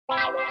The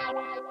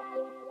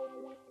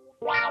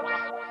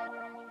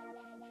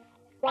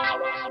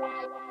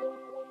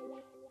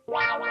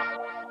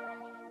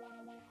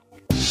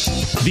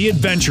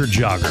Adventure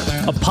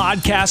Jogger, a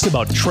podcast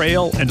about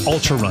trail and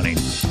ultra running.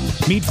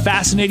 Meet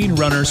fascinating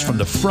runners from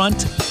the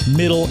front,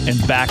 middle,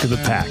 and back of the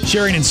pack,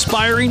 sharing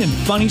inspiring and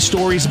funny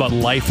stories about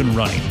life and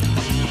running.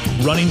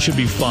 Running should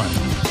be fun,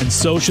 and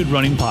so should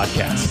running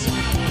podcasts.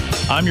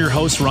 I'm your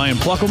host, Ryan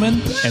Pluckelman,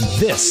 and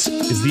this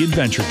is The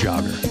Adventure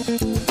Jogger.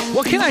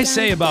 What can I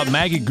say about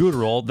Maggie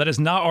Guterl that has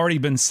not already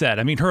been said?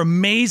 I mean, her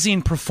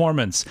amazing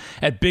performance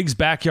at Big's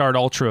Backyard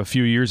Ultra a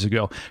few years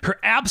ago, her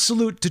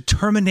absolute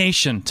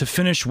determination to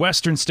finish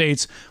Western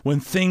States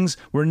when things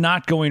were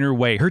not going her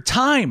way, her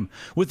time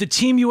with the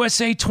Team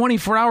USA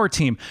 24-hour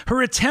team,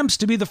 her attempts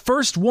to be the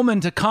first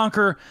woman to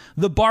conquer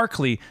the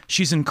Barkley.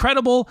 She's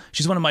incredible.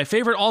 She's one of my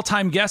favorite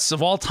all-time guests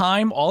of all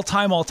time.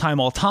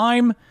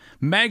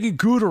 Maggie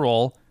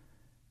Guterl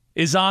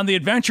is on The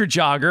Adventure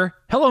Jogger.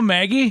 Hello,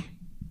 Maggie.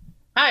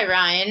 Hi,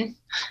 Ryan.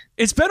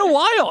 It's been a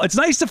while. It's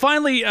nice to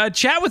finally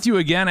chat with you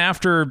again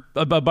after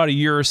about a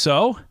year or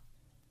so.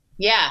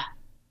 Yeah,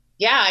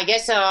 I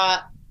guess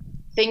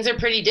things are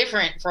pretty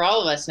different for all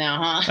of us now,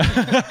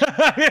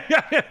 huh?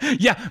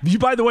 Yeah.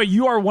 By the way,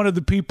 you are one of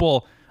the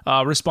people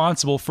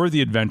responsible for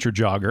The Adventure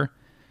Jogger.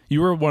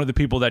 You were one of the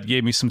people that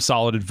gave me some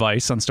solid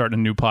advice on starting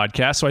a new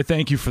podcast, so I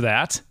thank you for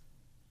that.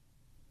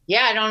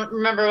 Yeah, I don't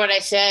remember what I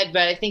said,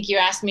 but I think you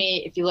asked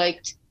me if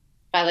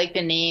I liked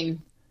the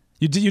name.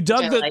 You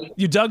dug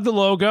the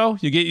logo.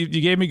 You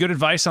gave me good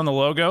advice on the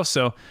logo.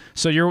 So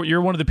you're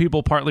one of the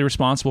people partly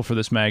responsible for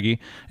this, Maggie,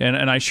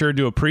 and I sure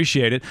do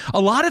appreciate it. A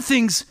lot of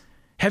things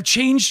have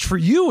changed for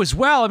you as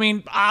well. I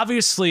mean,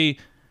 obviously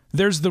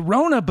there's the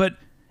Rona, but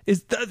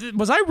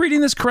was I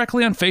reading this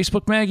correctly on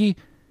Facebook, Maggie?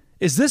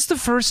 Is this the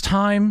first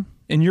time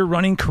in your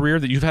running career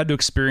that you've had to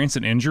experience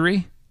an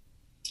injury?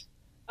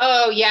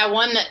 Oh yeah,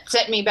 one that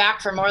set me back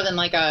for more than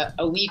like a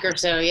week or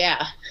so.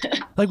 Yeah.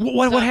 Like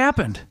what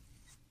happened?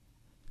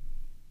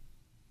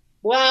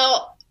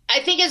 Well, I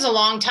think it's a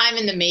long time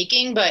in the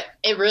making, but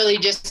it really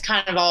just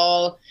kind of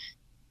all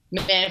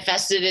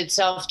manifested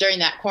itself during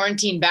that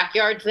quarantine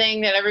backyard thing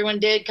that everyone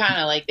did, kind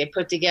of like they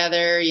put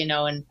together, and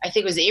I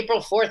think it was April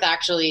 4th,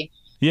 actually.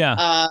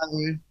 Yeah.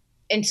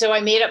 And so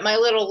I made up my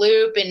little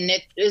loop, and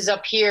it is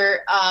up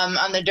here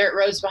on the dirt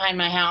roads behind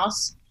my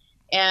house.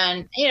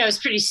 And, it's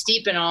pretty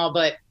steep and all,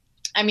 but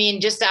I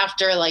mean, just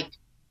after I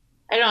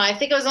don't know, I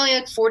think I was only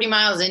like 40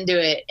 miles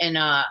into it. And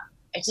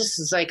it just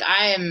was like,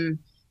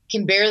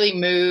 can barely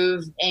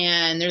move,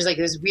 and there's like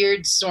this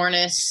weird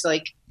soreness,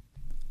 like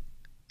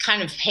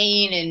kind of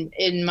pain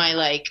in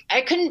my,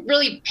 I couldn't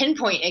really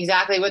pinpoint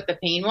exactly what the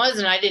pain was,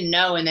 and I didn't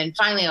know. And then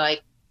finally, I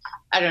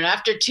don't know,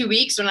 after 2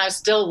 weeks when I was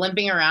still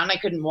limping around, I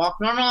couldn't walk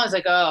normal. I was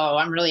like, oh,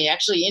 I'm really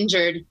actually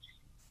injured.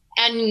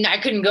 And I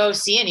couldn't go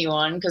see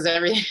anyone because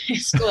everything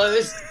is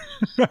closed.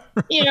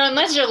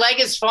 Unless your leg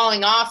is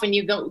falling off and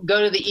you go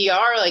to the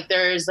ER,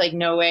 there's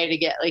no way to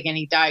get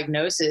any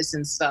diagnosis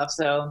and stuff.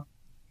 So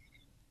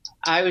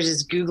I was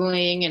just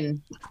Googling,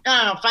 and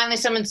I don't know, finally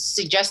someone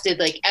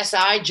suggested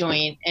SI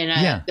joint,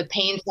 and the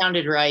pain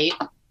sounded right.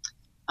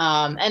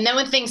 And then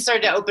when things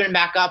started to open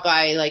back up,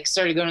 I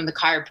started going to the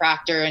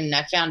chiropractor, and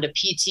I found a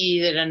PT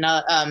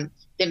that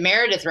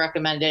Meredith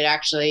recommended,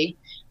 actually.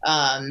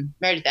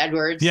 Meredith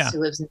Edwards, who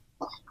lives in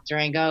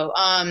Durango.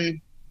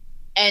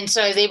 And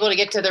so I was able to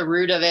get to the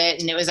root of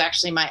it, and it was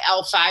actually my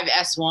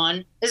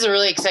L5S1. This is a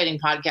really exciting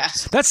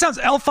podcast. That sounds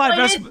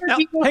L5S.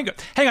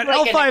 Hang on.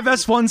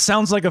 L5S1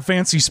 sounds like a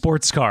fancy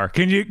sports car.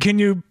 Can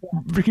you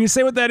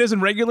say what that is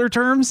in regular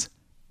terms?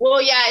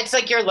 Well, yeah, it's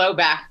like your low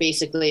back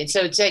basically.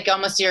 So it's like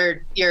almost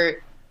your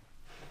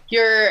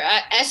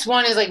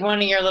S1 is like one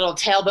of your little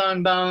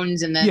tailbone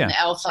bones, and then the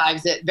L5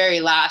 is that very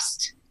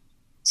last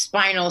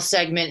spinal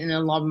segment in the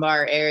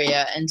lumbar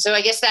area. And so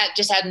I guess that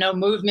just had no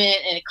movement,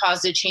 and it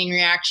caused a chain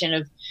reaction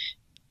of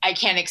I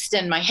can't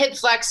extend my hip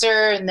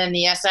flexor, and then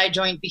the SI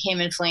joint became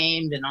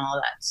inflamed and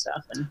all that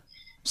stuff. And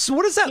so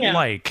what is that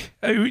like?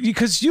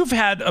 Because you've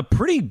had a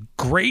pretty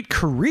great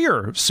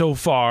career so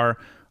far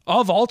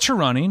of ultra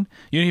running.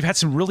 You've had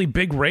some really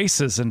big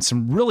races and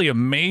some really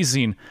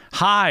amazing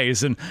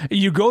highs, and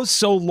you go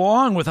so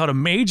long without a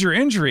major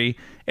injury,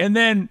 and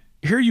then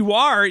here you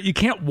are, you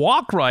can't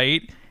walk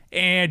right,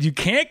 and you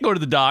can't go to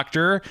the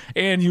doctor,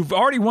 and you've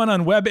already went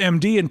on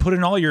WebMD and put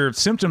in all your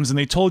symptoms, and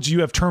they told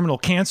you have terminal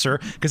cancer,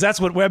 because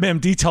that's what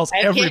WebMD tells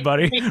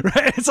everybody,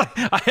 right? It's like,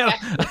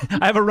 I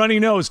have a runny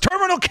nose,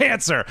 terminal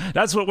cancer.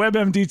 That's what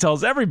WebMD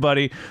tells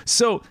everybody.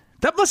 So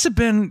that must have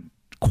been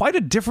quite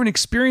a different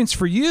experience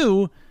for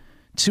you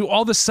to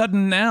all of a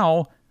sudden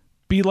now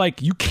be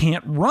like, you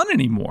can't run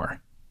anymore.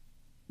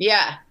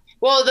 Yeah.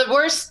 Well,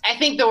 I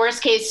think the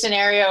worst case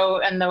scenario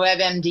in the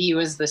WebMD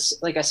was this,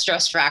 a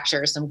stress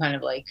fracture, some kind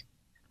of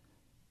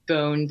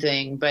bone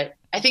thing. But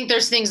I think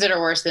there's things that are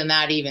worse than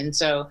that even.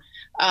 So,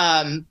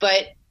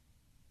 but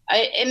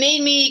it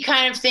made me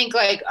kind of think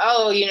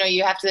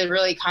you have to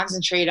really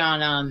concentrate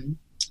on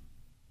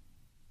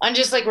on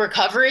just like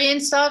recovery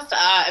and stuff.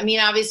 I mean,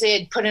 obviously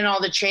I'd put in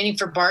all the training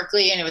for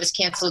Barkley and it was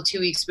canceled 2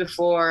 weeks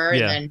before.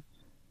 Yeah. And then,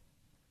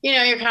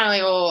 you're kind of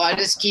like, well, I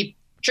just keep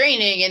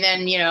training. And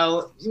then,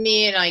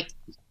 me and like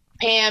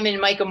Pam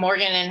and Micah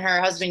Morgan and her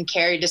husband,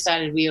 Carrie,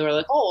 decided we were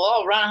like, oh,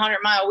 I'll run a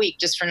 100-mile week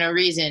just for no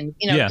reason,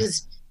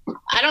 because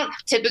I don't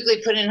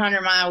typically put in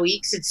 100-mile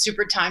weeks. It's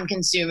super time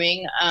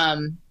consuming.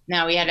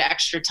 Now we had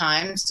extra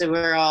time. So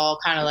we're all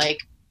kind of like,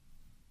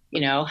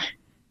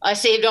 I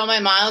saved all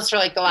my miles for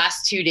like the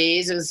last 2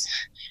 days. It was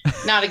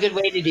not a good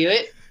way to do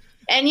it.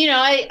 And,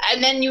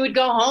 and then you would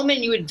go home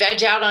and you would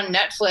veg out on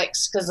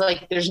Netflix because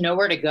like there's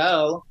nowhere to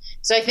go.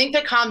 So I think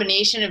the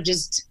combination of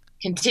just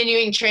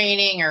continuing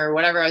training or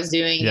whatever I was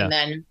doing and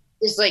then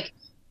just like,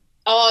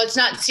 oh, it's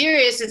not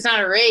serious. It's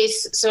not a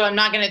race. So I'm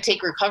not going to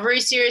take recovery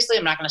seriously.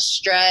 I'm not going to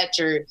stretch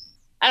or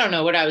I don't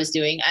know what I was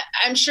doing.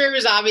 I'm sure it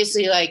was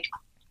obviously like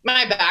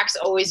my back's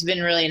always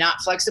been really not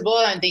flexible.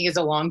 I think it's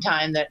a long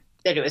time that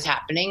it was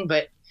happening.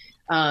 But,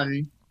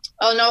 and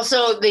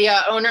also the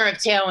owner of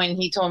Tailwind,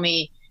 he told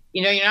me,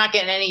 you're not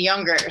getting any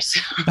younger. So.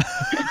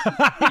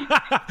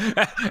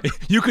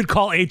 You could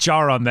call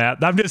HR on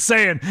that. I'm just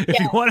saying, if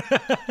you want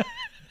to.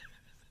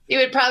 You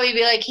would probably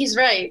be like, he's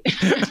right.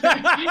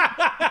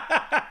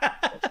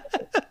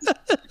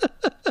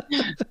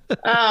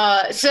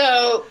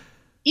 So,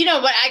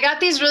 but I got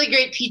these really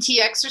great PT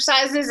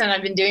exercises and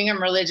I've been doing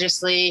them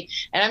religiously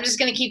and I'm just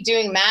going to keep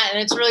doing that.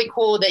 And it's really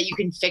cool that you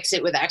can fix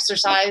it with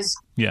exercise.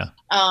 Yeah.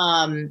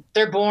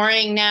 They're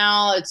boring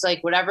now. It's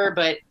like whatever,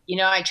 but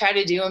I try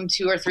to do them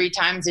 2 or 3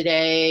 times a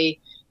day,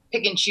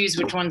 pick and choose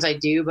which ones I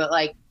do. But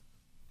like,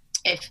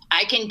 if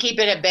I can keep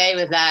it at bay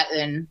with that,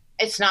 then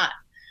it's not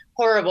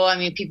horrible. I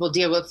mean, people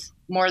deal with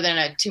more than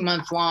a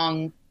 2-month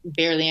long,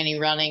 barely any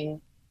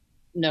running,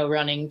 no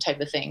running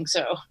type of thing.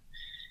 So,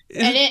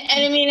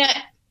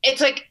 it's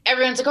like,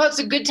 everyone's like, oh, it's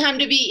a good time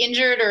to be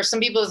injured. Or some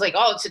people is like,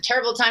 oh, it's a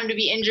terrible time to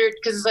be injured.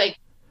 Cause it's like,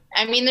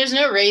 there's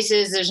no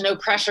races, there's no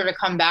pressure to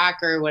come back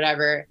or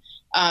whatever.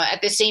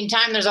 At the same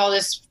time, there's all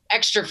this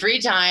extra free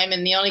time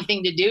and the only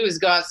thing to do is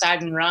go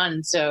outside and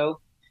run.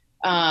 So,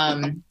 but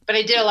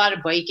I did a lot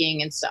of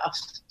biking and stuff.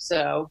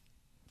 So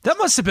that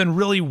must have been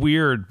really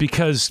weird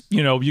because,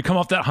 you come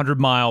off that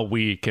 100-mile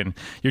week and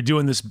you're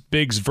doing this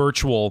big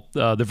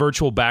the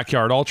virtual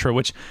backyard ultra,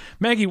 which,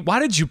 Maggie, why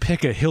did you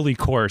pick a hilly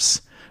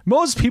course?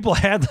 Most people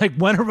had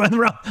went around,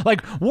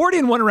 like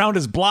Wardian went around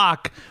his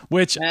block,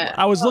 which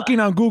I was looking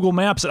on Google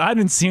Maps and I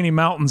didn't see any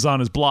mountains on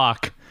his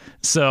block.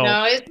 So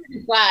no, it's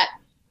pretty flat.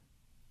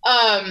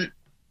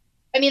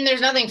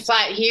 There's nothing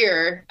flat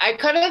here. I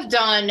could have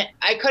done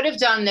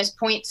this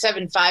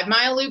 0.75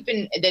 mile loop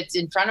that's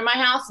in front of my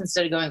house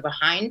instead of going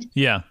behind.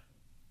 Yeah.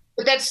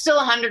 But that's still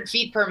 100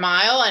 feet per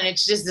mile. And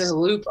it's just this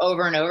loop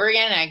over and over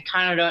again. And I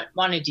kind of don't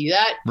want to do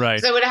that. Right.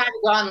 So I would have had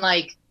to gone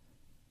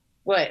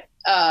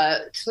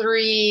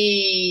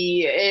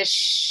 3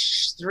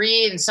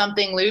 and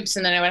something loops.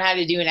 And then I would have had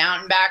to do an out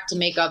and back to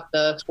make up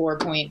the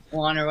 4.1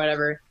 or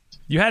whatever.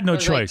 You had no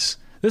choice.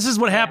 This is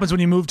what happens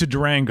when you move to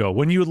Durango.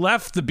 When you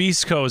left the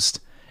Beast Coast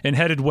and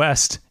headed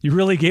west, you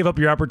really gave up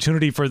your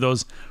opportunity for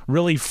those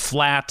really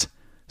flat,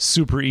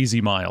 super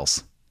easy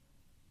miles.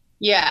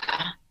 Yeah.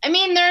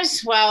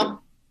 There's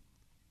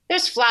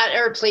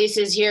flatter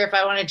places here if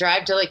I want to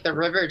drive to the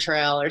river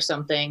trail or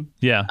something.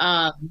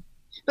 Yeah.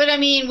 But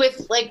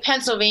with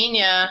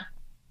Pennsylvania,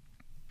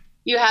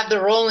 you have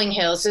the rolling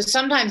hills. So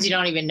sometimes you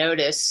don't even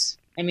notice.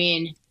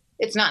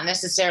 It's not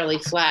necessarily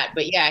flat,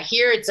 but yeah,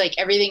 here it's like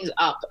everything's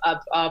up,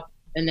 up, up,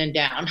 and then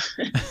down.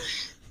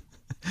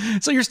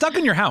 So you're stuck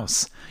in your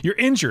house. You're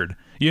injured.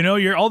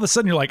 You're all of a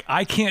sudden you're like,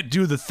 I can't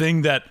do the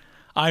thing that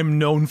I'm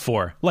known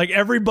for. Like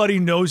everybody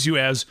knows you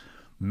as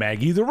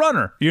Maggie the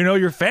runner.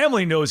 Your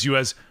family knows you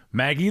as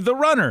Maggie the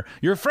runner.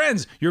 Your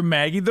friends, you're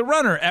Maggie the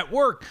runner. At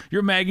work,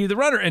 you're Maggie the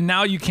runner. And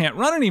now you can't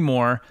run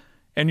anymore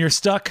and you're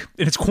stuck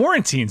and it's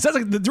quarantine. So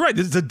that's right.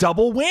 It's a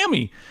double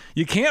whammy.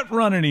 You can't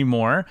run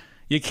anymore.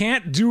 You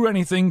can't do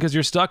anything because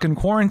you're stuck in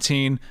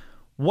quarantine.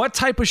 What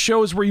type of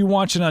shows were you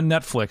watching on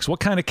Netflix?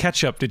 What kind of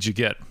catch up did you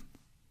get?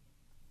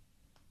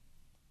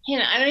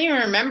 I don't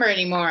even remember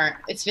anymore.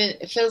 It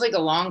feels like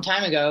a long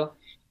time ago.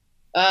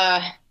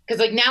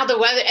 Cause now the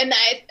weather, and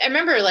I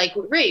remember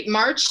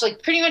March,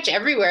 pretty much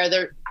everywhere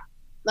they're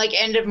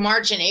end of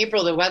March and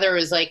April, the weather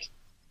was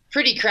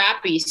pretty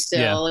crappy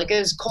still. Yeah. It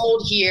was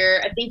cold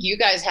here. I think you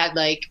guys had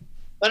I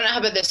don't know how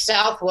about the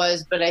South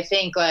was, but I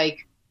think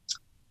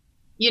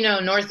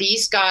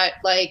Northeast got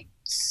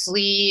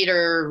sleet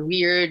or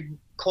weird,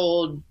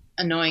 cold,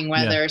 annoying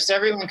weather. Yeah. So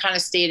everyone kind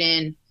of stayed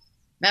in.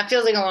 That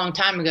feels like a long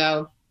time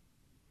ago.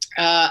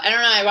 I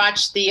don't know. I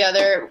watched the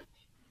other,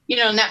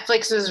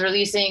 Netflix was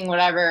releasing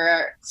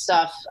whatever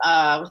stuff.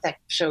 What's that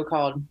show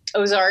called?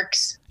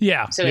 Ozarks.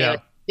 Yeah. So I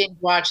binge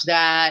watch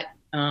that.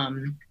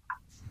 Man,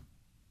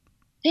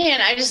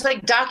 I just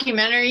like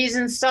documentaries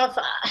and stuff.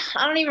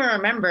 I don't even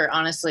remember,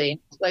 honestly.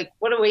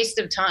 What a waste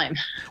of time.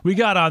 We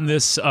got on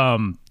this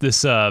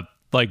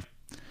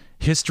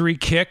history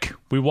kick.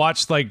 We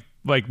watched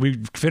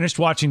we finished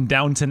watching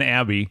Downton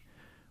Abbey,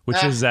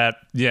 which is that,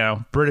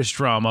 British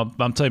drama.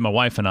 I'm telling you, my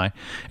wife and I.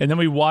 And then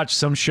we watched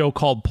some show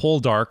called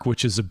Poldark,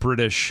 which is a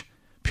British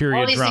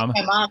period drama.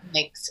 My mom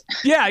likes.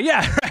 Yeah.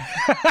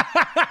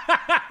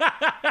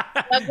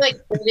 That's like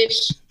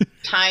British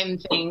time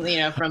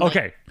thing, from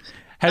okay.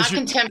 Not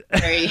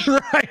contemporary.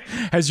 Right.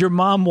 Has your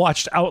mom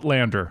watched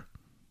Outlander?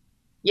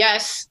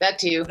 Yes, that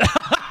too.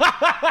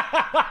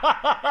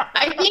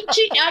 I think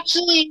she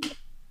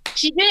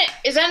didn't.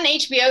 Is that an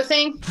HBO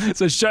thing? It's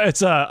a show.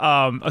 It's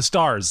a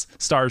Stars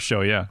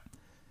show. Yeah,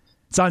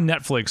 it's on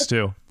Netflix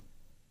too.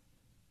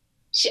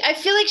 I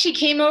feel like she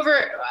came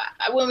over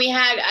when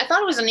I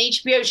thought it was on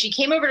HBO. She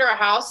came over to our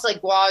house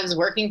while I was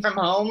working from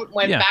home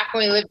back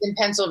when we lived in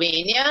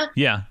Pennsylvania.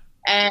 Yeah.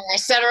 And I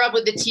set her up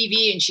with the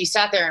TV, and she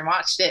sat there and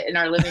watched it in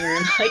our living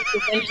room.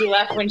 Then she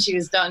left when she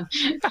was done.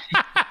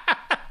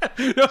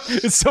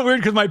 It's so weird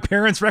because my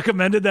parents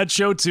recommended that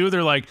show too.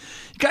 They're like,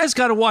 "You guys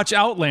got to watch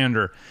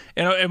Outlander,"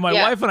 and my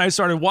wife and I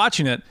started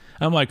watching it.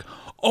 I'm like,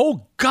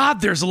 "Oh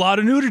God, there's a lot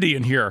of nudity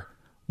in here.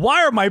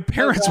 Why are my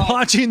parents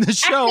watching the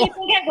show?" Actually, I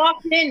think I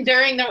walked in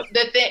during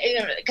the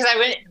thing because I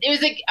went. It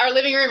was like our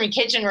living room and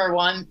kitchen were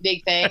one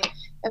big thing.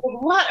 I was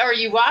like, "What are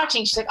you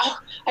watching?" She's like, "Oh,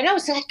 I know,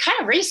 it's kind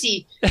of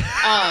racy."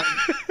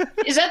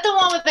 Is that the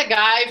one with the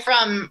guy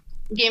from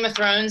Game of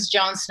Thrones,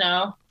 Jon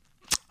Snow?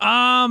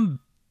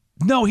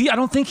 No, I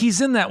don't think he's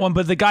in that one,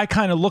 but the guy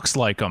kind of looks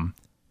like him.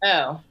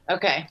 Oh,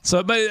 okay.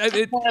 So, but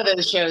it's one of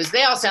those shows.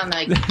 They all sound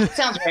like it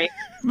sounds right.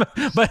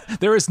 But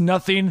there is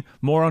nothing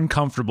more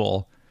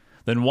uncomfortable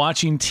than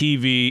watching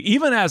TV.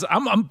 Even as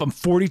I'm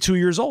 42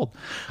 years old,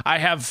 I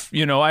have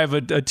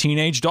a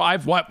teenage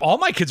dog. All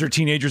my kids are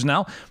teenagers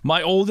now.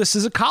 My oldest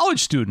is a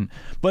college student,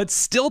 but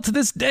still to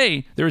this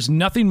day, there is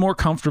nothing more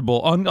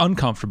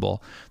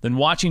uncomfortable than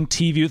watching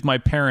TV with my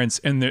parents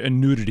and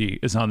nudity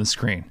is on the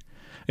screen.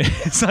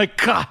 It's like,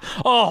 God,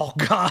 oh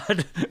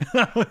God,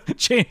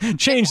 change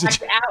the.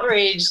 I'm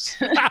outraged.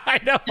 I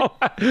know.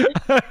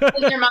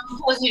 Your mom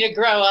tells you to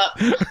grow up.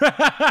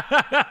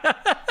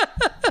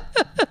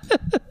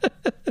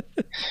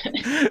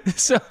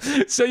 So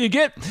you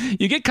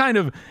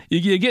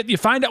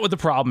find out what the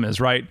problem is,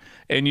 right?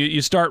 And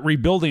you start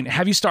rebuilding.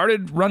 Have you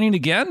started running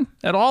again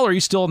at all, or are you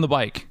still on the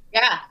bike?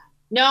 Yeah,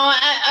 no,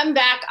 I'm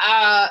back.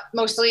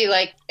 Mostly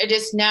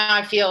now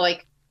I feel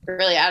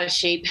really out of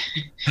shape.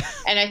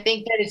 And I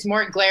think that it's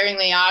more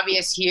glaringly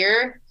obvious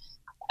here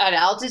at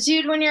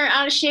altitude when you're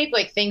out of shape,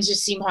 things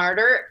just seem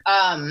harder.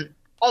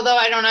 Although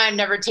I don't know, I've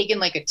never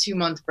taken a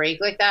 2-month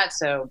break like that.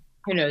 So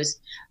who knows?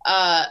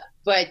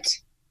 But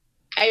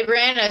I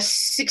ran a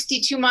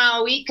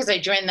 62-mile week because I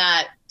joined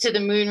that to the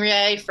moon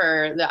relay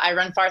for the I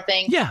Run Far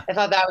thing. Yeah. I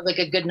thought that was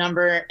a good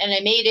number, and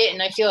I made it,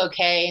 and I feel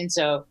okay. And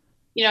so,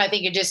 I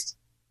think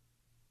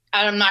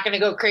I'm not going to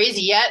go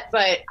crazy yet,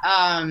 but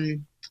I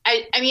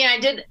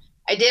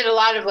did a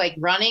lot of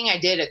running. I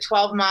did a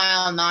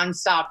 12-mile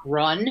nonstop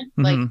run.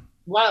 Mm-hmm.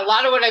 A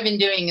lot of what I've been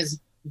doing is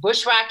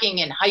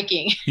bushwhacking and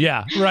hiking.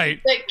 Yeah, right.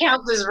 That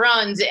counts as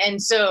runs.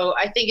 And so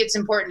I think it's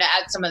important to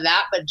add some of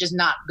that, but just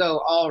not go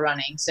all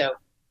running. So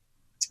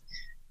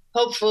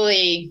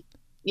hopefully,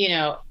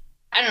 I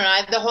don't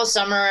know, the whole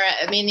summer,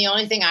 the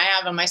only thing I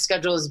have on my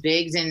schedule is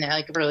bigs, and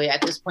really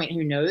at this point,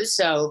 who knows?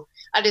 So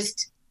I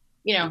just,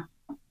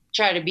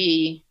 try to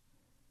be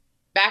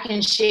back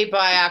in shape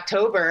by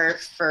October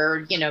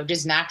for,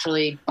 just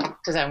naturally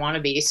because I want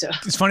to be. So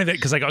it's funny that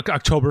because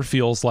October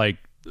feels like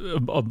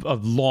a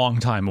long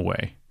time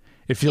away.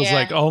 It feels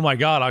like, oh my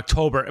God,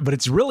 October, but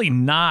it's really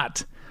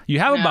not. You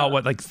have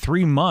about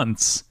 3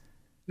 months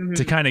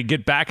to kind of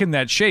get back in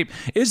that shape.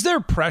 Is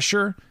there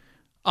pressure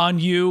on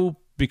you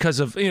because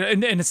of,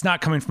 and it's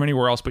not coming from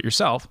anywhere else but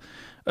yourself,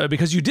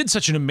 because you did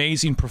such an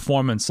amazing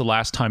performance the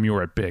last time you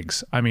were at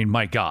Bigs.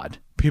 My God,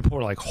 people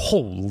were like,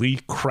 holy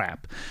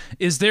crap.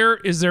 Is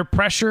there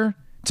pressure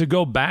to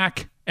go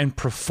back and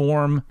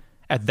perform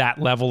at that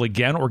level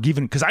again? Or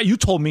even, because you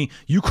told me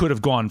you could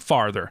have gone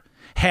farther.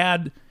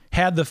 Had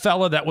the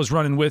fella that was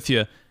running with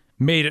you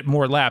made it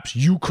more laps,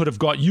 you could have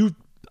got, you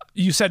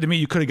said to me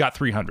you could have got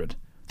 300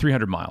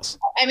 miles.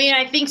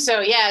 I think so.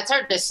 Yeah, it's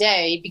hard to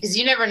say because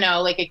you never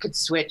know. It could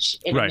switch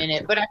in a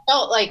minute. But I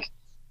felt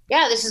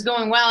this is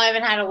going well. I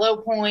haven't had a low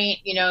point.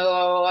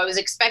 I was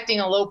expecting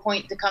a low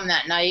point to come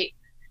that night.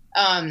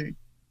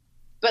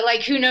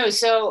 But who knows?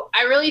 So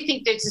I really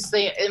think that it's just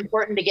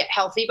important to get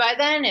healthy by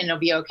then, and it'll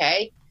be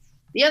okay.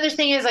 The other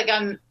thing is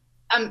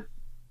I'm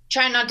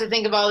trying not to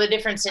think of all the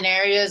different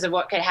scenarios of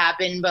what could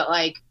happen, but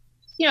I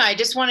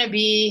just want to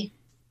be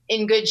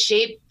in good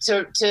shape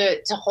to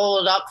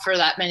hold up for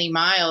that many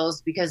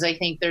miles, because I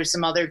think there's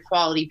some other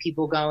quality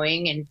people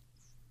going, and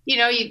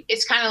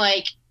it's kind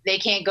of they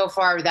can't go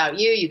far without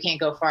you. You can't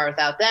go far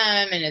without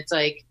them. And it's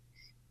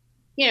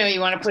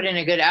you want to put in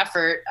a good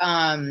effort.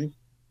 I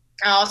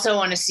also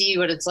want to see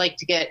what it's like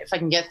if I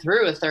can get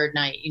through a third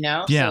night,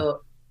 Yeah.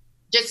 So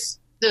just,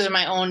 those are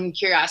my own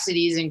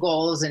curiosities and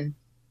goals. And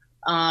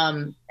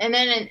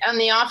then on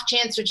the off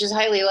chance, which is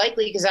highly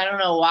likely, because I don't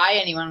know why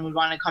anyone would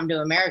want to come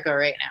to America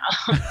right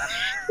now,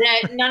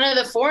 that none of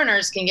the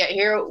foreigners can get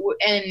here,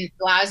 and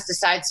Laz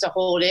decides to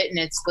hold it, and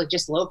it's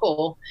just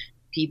local.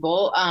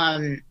 people,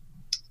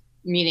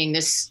 meaning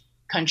this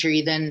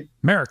country, than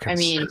Americans.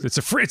 I mean, it's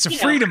a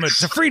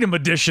freedom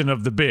edition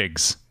of the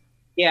bigs.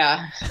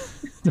 Yeah.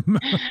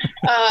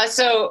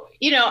 So,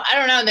 I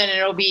don't know, then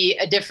it'll be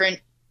a different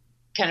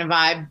kind of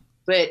vibe,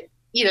 but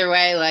either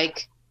way,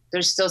 like,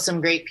 there's still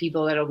some great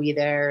people that'll be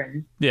there,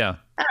 and yeah,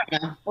 I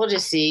don't know. We'll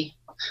just see.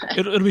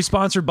 It'll be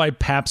sponsored by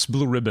Pabst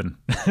Blue Ribbon.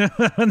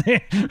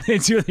 they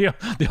do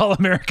the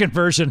all-American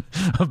version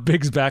of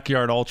Big's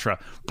Backyard Ultra.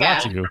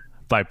 Brought to you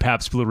by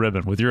Pabst Blue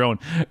Ribbon with your own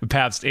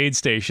Pabst aid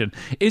station.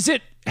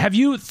 Have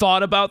you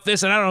thought about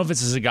this? And I don't know if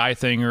this is a guy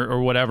thing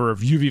or whatever,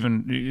 if you've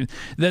even,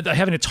 that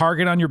having a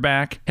target on your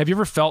back, have you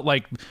ever felt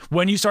like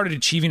when you started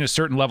achieving a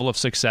certain level of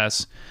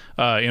success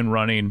in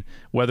running,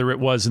 whether it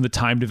was in the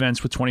timed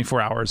events with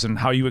 24 hours and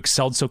how you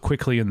excelled so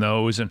quickly in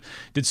those and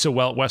did so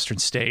well at Western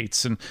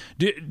States, and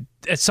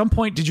at some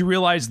point, did you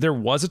realize there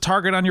was a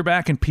target on your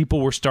back and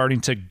people were starting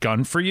to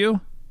gun for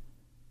you?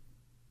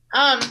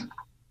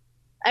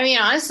 I mean,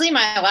 honestly,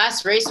 my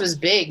last race was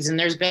Bigs, and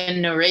there's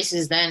been no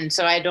races then,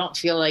 so I don't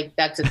feel like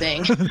that's a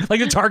thing. Like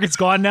the target's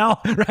gone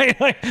now, right?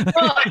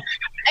 Well,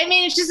 I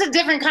mean, it's just a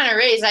different kind of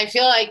race. I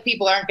feel like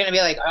people aren't going to be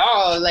like,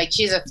 oh, like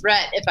she's a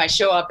threat if I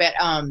show up at,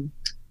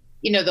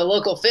 the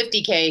local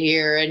 50K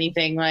here or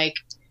anything. Like,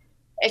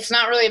 it's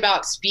not really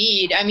about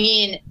speed. I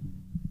mean,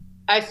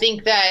 I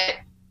think that,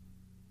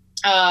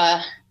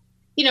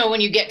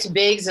 when you get to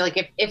Bigs,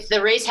 like if the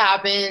race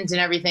happens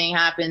and everything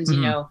happens,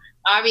 mm-hmm.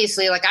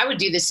 Obviously, like I would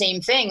do the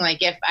same thing.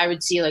 Like if I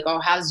would see like, oh,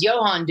 how's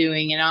Johan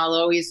doing? And I'll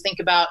always think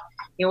about,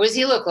 what does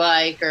he look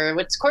like? Or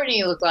what's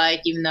Courtney look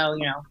like? Even though,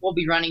 we'll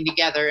be running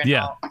together. And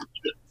yeah.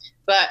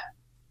 But,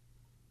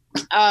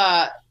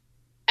 I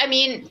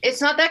mean, it's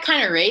not that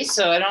kind of race.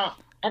 So I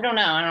don't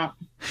know.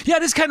 Yeah,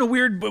 it is kind of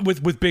weird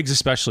with Bigs,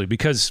 especially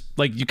because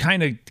like you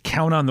kind of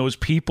count on those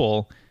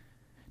people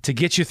to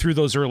get you through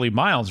those early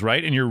miles,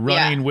 right? And you're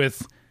running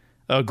with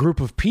a group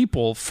of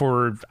people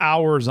for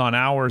hours on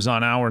hours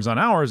on hours on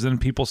hours, then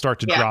people start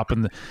to drop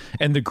and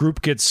the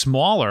group gets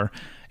smaller.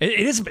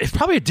 It's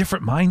probably a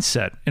different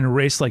mindset in a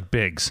race like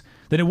Bigs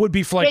than it would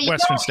be for like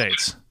Western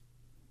States.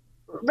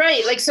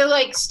 Right. Like, so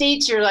like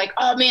States, you're like,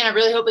 oh man, I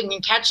really hope I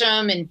can catch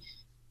them. And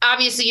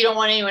obviously you don't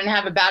want anyone to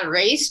have a bad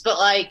race, but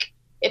like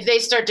if they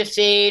start to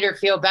fade or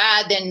feel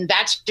bad, then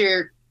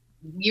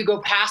you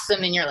go past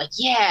them and you're like,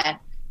 yeah.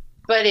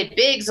 But at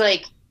Bigs,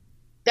 like,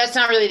 that's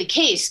not really the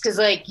case, because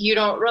like you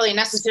don't really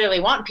necessarily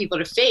want people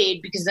to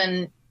fade, because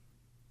then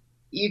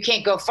you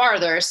can't go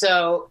farther.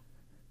 So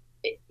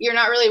you're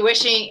not really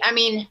wishing. I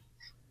mean,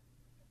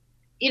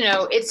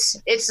 it's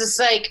just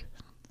like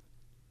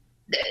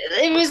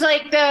it was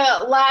like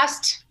the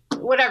last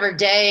whatever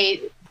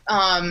day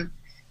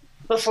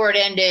before it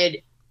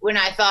ended, when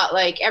I thought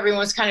like everyone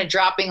was kind of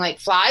dropping like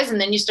flies,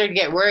 and then you start to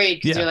get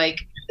worried because you're like,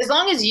 as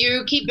long as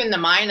you keep in the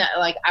mind that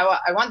like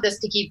I want this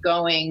to keep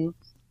going.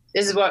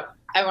 This is what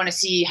I want to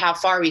see, how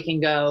far we can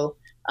go.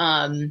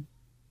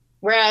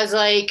 Whereas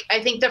like,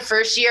 I think the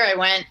first year I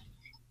went,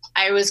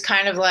 I was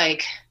kind of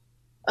like,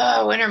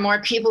 oh, when are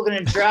more people going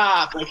to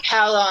drop? Like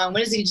how long,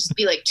 when is it just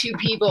be like 2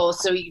 people?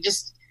 So you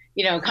just,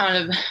 kind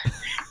of,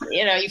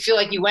 you feel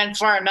like you went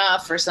far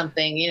enough or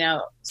something,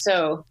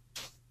 so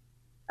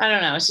I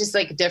don't know. It's just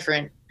like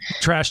different.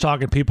 Trash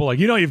talking people like,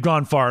 you've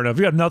gone far enough.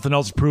 You have nothing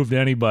else to prove to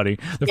anybody.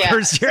 The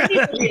first year. Some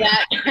people do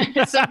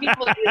that. Some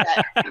people do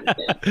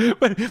that.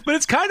 but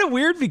it's kind of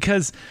weird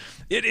because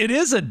it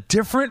is a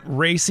different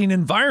racing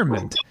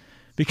environment,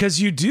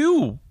 because you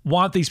do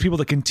want these people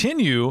to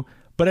continue,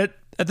 but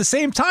at the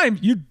same time,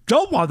 you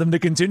don't want them to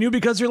continue,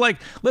 because you're like,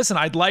 listen,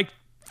 I'd like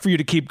for you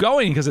to keep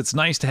going, because it's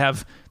nice to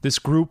have this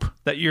group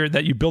that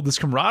you build this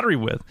camaraderie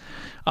with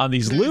on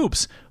these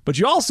loops, but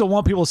you also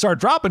want people to start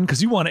dropping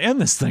because you want to end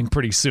this thing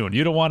pretty soon.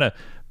 You don't want to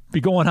be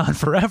going on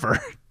forever.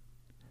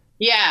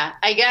 Yeah,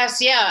 I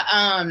guess. Yeah.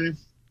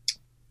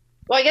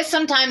 Well, I guess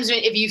sometimes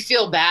if you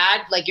feel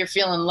bad, like you're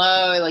feeling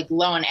low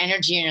on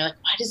energy, and you're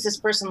like, why does this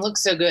person look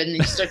so good? And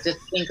then you start to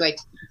think like,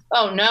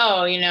 oh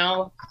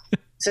no,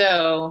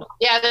 so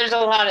yeah, there's a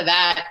lot of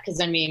that.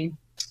 Cause I mean,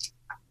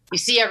 you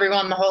see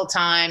everyone the whole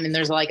time, and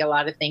there's like a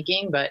lot of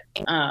thinking, but,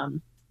 I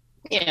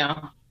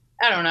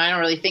don't know. I don't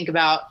really think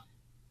about,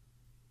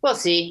 we'll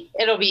see.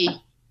 It'll be,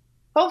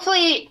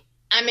 hopefully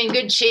I'm in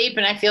good shape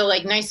and I feel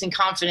like nice and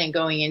confident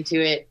going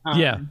into it.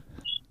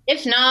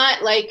 If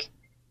not, like,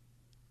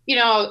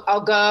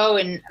 I'll go,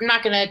 and I'm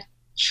not going to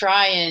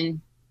try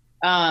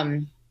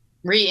and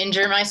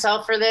re-injure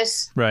myself for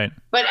this. Right.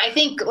 But I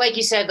think, like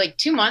you said, like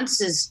 2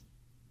 months is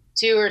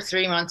 2 or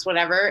 3 months,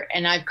 whatever.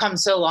 And I've come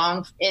so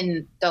long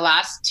in the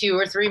last 2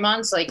 or 3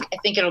 months. Like, I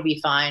think it'll be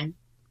fine.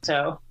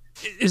 So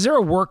is there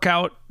a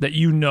workout that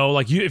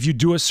like if you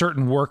do a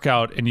certain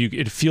workout and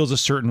it feels a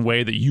certain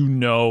way, that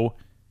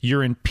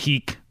you're in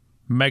peak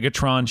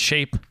Megatron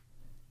shape?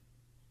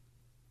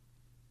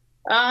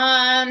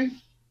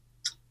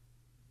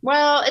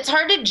 Well, it's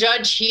hard to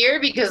judge here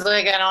because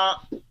like a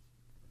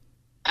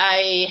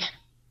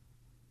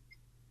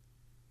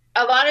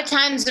lot of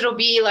times it'll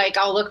be like,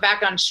 I'll look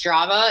back on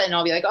Strava and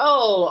I'll be like,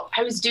 oh,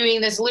 I was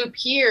doing this loop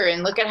here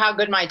and look at how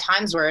good my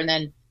times were. And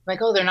then I'm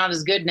like, oh, they're not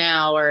as good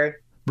now, or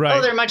Right.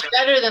 oh, they're much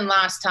better than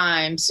last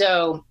time.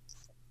 So,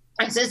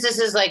 and since this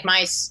is like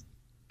my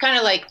kind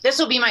of like, this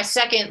will be my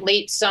second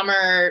late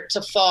summer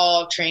to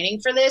fall training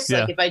for this.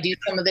 Yeah. Like if I do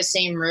some of the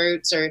same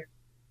routes, or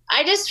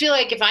I just feel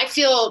like if I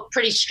feel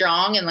pretty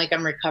strong and like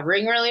I'm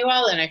recovering really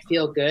well and I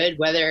feel good,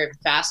 whether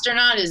fast or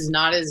not is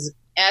not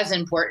as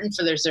important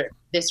for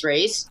this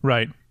race.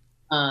 Right.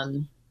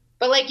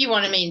 But like you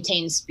want to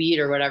maintain speed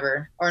or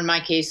whatever, or in my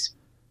case,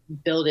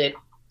 build it,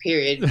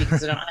 period,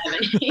 because I don't have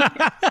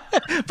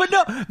any. But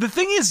no, the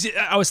thing is,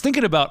 I was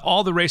thinking about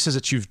all the races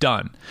that you've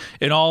done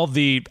and all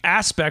the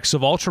aspects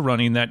of ultra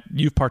running that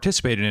you've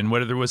participated in,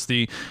 whether it was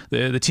the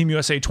Team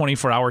USA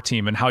 24-hour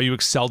team and how you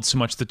excelled so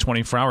much the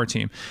 24-hour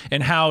team,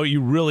 and how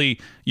you really,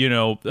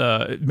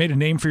 made a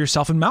name for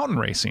yourself in mountain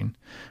racing.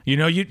 You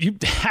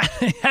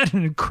had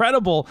an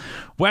incredible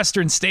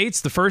Western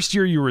States the first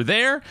year you were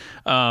there.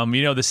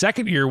 The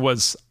second year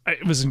was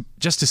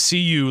just to see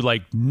you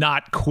like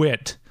not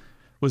quit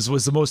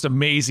was the most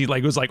amazing.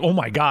 Like, it was like, oh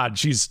my God,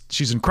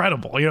 she's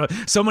incredible.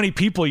 So many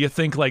people, you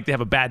think like they have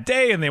a bad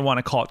day and they want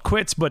to call it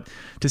quits, but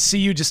to see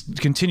you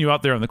just continue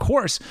out there on the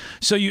course.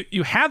 So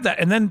you have that.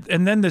 And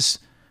then this,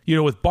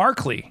 with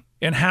Barkley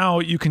and how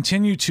you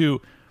continue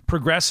to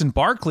progress in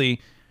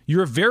Barkley,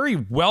 you're a very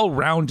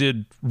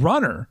well-rounded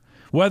runner,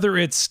 whether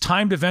it's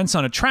timed events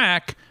on a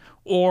track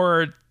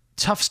or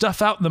tough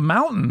stuff out in the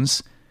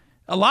mountains.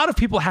 A lot of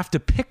people have to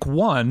pick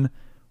one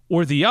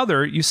or the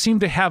other. You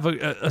seem to have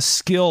a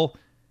skill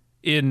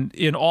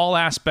in all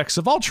aspects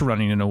of ultra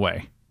running in a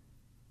way.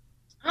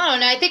 Oh,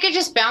 no, I think I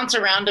just bounce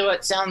around to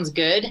what sounds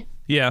good.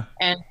 Yeah.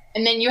 And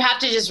then you have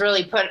to just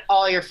really put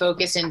all your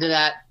focus into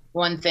that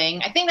one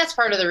thing. I think that's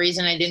part of the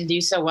reason I didn't do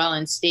so well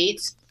in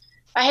States.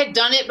 I had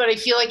done it, but I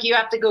feel like you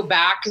have to go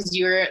back because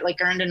you were like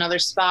earned another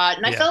spot.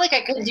 And I felt like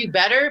I could do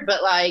better,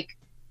 but like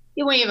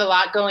when you have a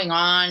lot going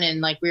on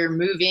and like we were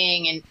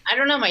moving and I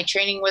don't know, my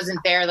training wasn't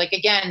there. Like,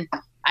 again,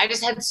 I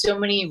just had so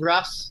many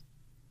rough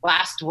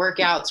last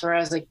workouts where I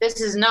was like, this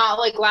is not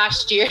like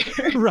last year.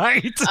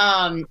 Right.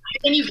 And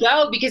you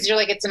go because you're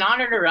like, it's an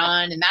honor to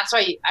run. And that's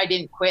why I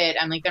didn't quit.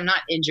 I'm like, I'm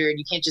not injured.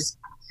 You can't just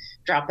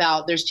drop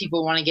out. There's people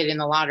who want to get in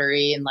the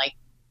lottery and like,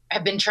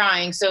 I've been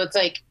trying. So it's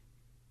like,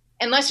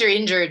 unless you're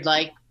injured,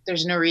 like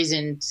there's no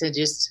reason to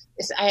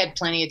I had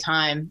plenty of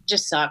time. It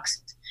just sucks.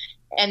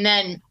 And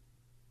then,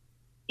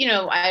 you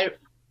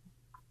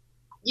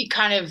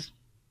kind of,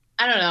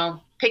 I don't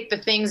know, pick the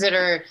things that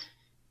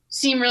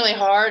seem really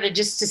hard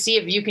just to see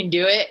if you can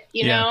do it,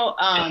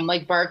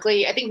 like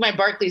Barkley. I think my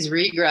Barkley's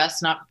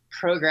regressed, not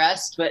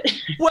progressed, but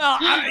well,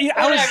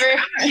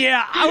 whatever.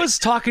 I was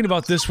talking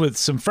about this with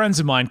some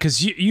friends of mine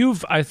because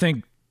you've, I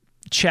think,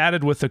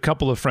 chatted with a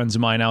couple of friends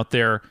of mine out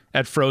there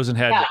at Frozen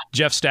Head,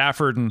 Jeff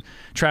Stafford and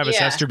Travis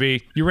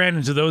Esterby. You ran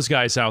into those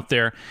guys out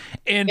there.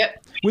 And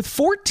with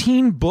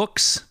 14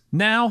 books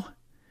now,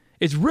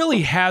 it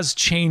really has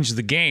changed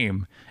the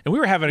game. And we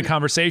were having a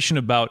conversation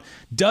about,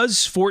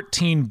 does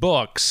 14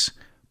 books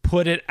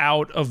put it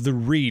out of the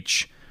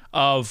reach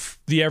of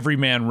the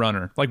everyman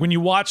runner? Like when you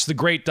watch the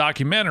great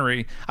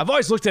documentary, I've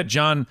always looked at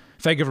John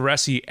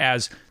Fagavaresi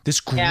as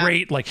this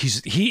great, like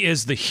he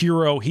is the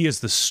hero, he is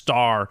the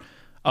star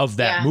of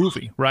that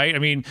movie, right? I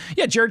mean,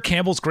 Jared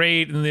Campbell's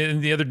great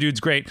and the other dude's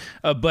great,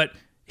 but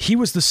he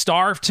was the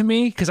star to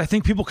me because I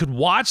think people could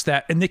watch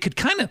that and they could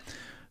kind of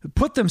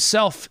put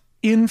themselves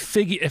in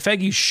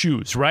Feggy's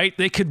shoes, right?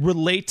 They could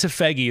relate to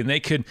Feggy and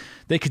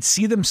they could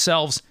see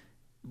themselves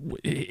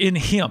in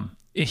him.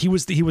 He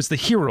was the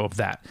hero of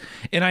that.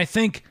 And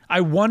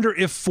I wonder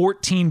if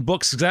 14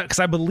 books, because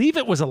I believe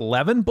it was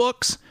 11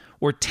 books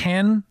or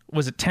 10,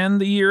 was it 10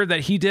 the year that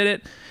he did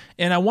it?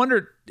 And I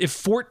wonder if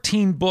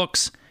 14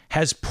 books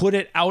has put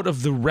it out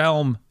of the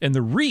realm and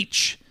the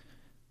reach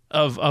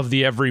of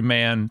the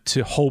everyman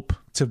to hope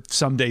to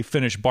someday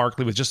finish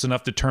Barkley with just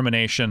enough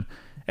determination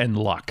and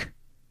luck.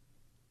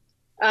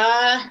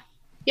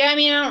 I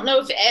mean, I don't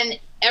know if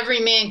every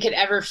man could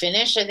ever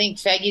finish. I think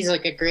Feggy's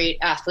like a great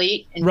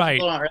athlete and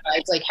people don't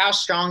realize like how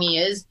strong he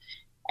is.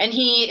 And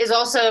he has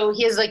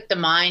like the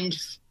mind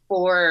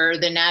for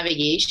the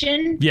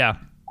navigation. Yeah.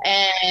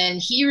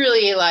 And he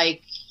really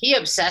he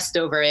obsessed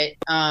over it.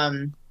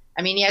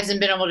 I mean, he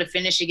hasn't been able to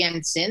finish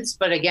again since,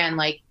 but again,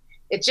 like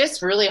it's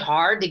just really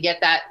hard to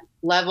get that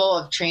level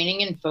of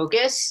training and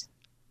focus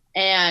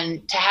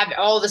and to have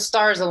all the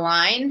stars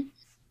align.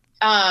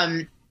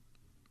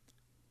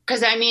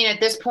 Because I mean, at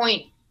this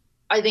point,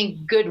 I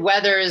think good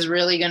weather is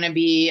really going to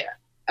be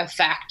a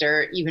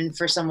factor, even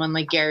for someone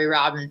like Gary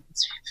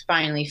Robbins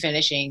finally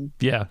finishing.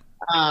 Yeah.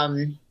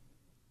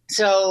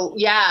 So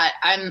yeah,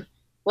 I'm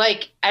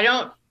like,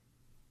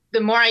 the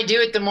more I do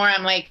it, the more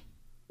I'm like,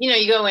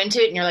 you go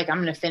into it and you're like,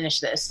 I'm going to finish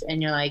this.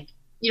 And you're like,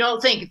 you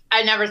don't think,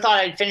 I never thought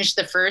I'd finish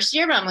the first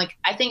year, but I'm like,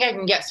 I think I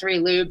can get 3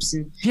 loops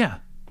and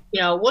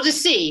we'll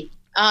just see.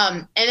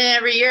 And then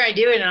every year I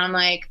do it and I'm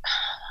like,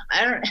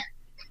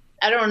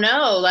 I don't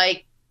know,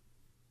 like,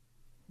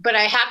 but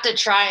I have to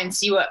try and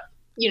see what,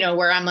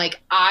 where I'm like,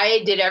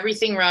 I did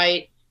everything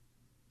right.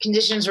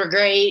 Conditions were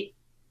great.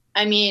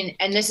 I mean,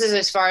 and this is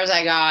as far as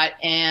I got.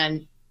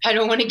 And I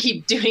don't want to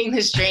keep doing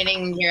this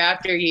training year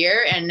after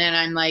year. And then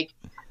I'm like,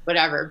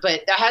 whatever,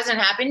 but that hasn't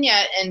happened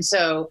yet. And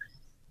so,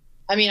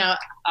 I mean,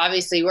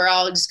 obviously we're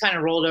all just kind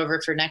of rolled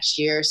over for next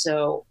year.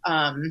 So,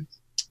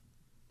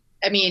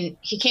 I mean,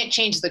 he can't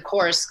change the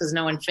course because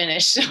no one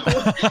finished. So.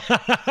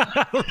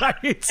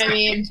 Right. I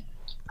mean,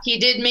 he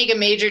did make a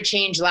major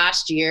change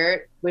last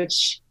year,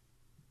 which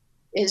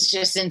is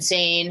just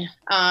insane.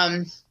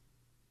 I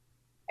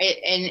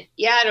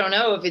don't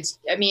know if it's,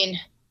 I mean,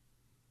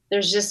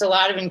 there's just a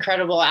lot of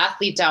incredible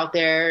athletes out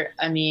there.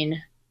 I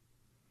mean,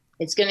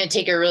 it's going to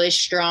take a really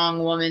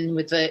strong woman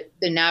with the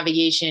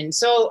navigation.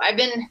 So I've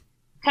been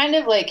kind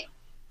of like,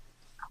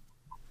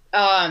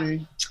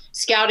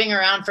 scouting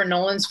around for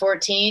Nolan's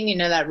 14, you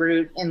know, that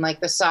route in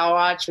like the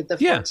Sawatch with the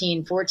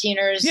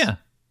 14ers. Yeah.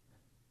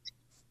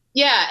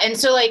 Yeah. And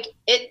so like,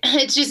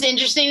 it's just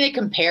interesting to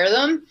compare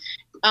them.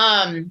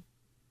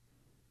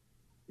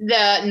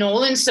 The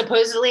Nolan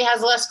supposedly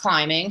has less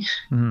climbing,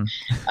 but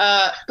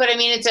I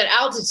mean, it's at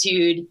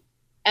altitude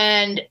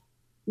and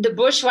the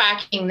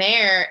bushwhacking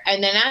there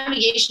and the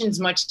navigation's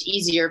much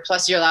easier.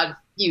 Plus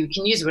you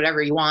can use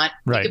whatever you want.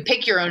 Right. You can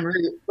pick your own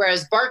route.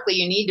 Whereas Barkley,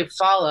 you need to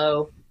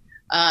follow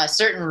a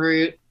certain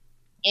route.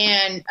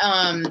 And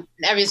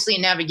obviously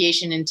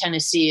navigation in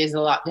Tennessee is a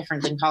lot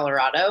different than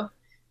Colorado.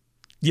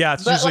 Yeah,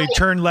 it's usually like,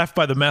 turn left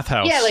by the meth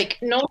house. Yeah, like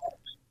no.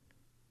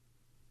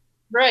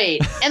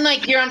 Right. And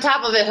like you're on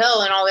top of a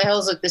hill and all the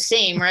hills look the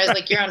same. Whereas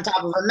like you're on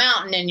top of a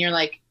mountain and you're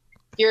like,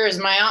 here's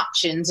my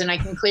options and I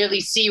can clearly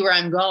see where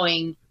I'm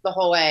going the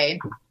whole way.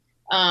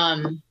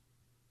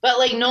 But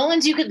like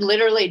Nolan's, you could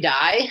literally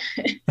die.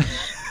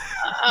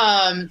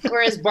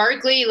 Whereas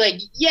Barkley,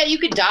 like, yeah, you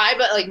could die,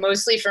 but like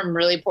mostly from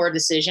really poor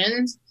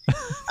decisions.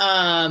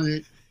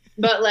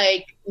 But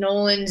like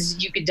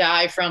Nolan's, you could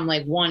die from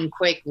like one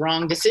quick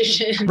wrong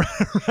decision.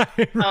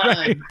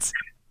 Right.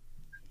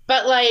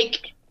 But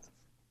like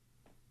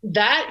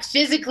that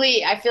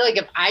physically, I feel like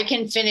if I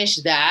can finish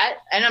that,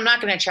 and I'm not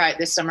going to try it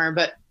this summer,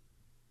 but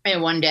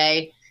one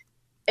day,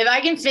 if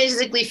I can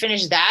physically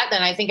finish that,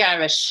 then I think I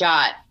have a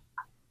shot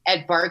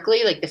at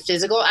Barkley. Like the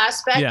physical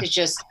aspect, it's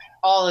just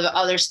all of the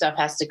other stuff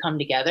has to come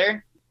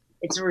together.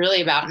 It's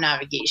really about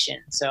navigation.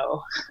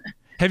 So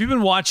have you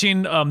been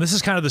watching, this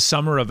is kind of the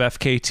summer of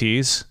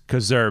FKTs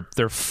because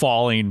they're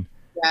falling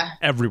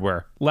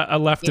everywhere,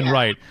 left and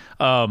right.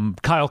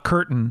 Kyle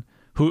Curtin,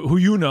 who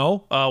you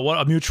know,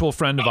 a mutual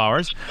friend of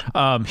ours,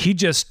 he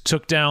just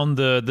took down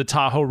the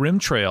Tahoe Rim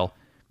Trail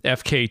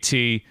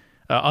FKT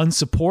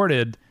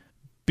unsupported,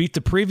 beat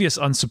the previous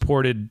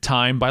unsupported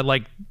time by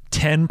like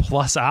 10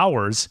 plus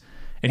hours.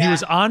 And he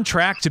was on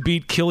track to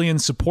beat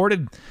Killian's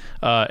supported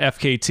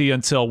FKT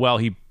until, well,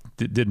 he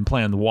didn't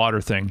plan the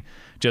water thing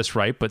just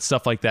right, but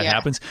stuff like that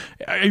happens.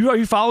 Are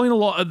you following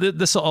along the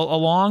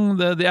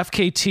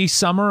FKT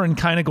summer and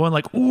kind of going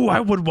like, ooh, I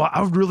would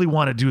really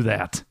want to do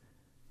that?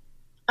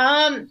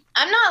 I'm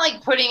not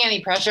like putting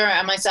any pressure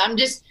on myself. I'm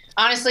just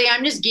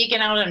geeking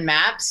out on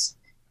maps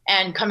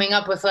and coming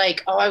up with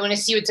like, oh, I want to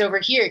see what's over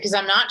here because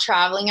I'm not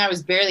traveling. I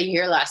was barely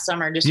here last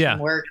summer just from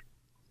work.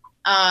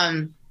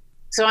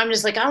 So I'm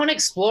just like, I want to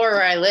explore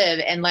where I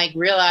live and like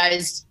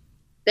realized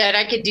that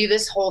I could do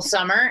this whole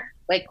summer.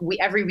 Like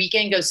every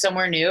weekend go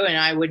somewhere new and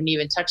I wouldn't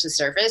even touch the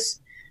surface.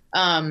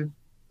 But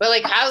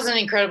like Kyle's an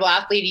incredible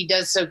athlete. He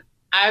does. So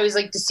I always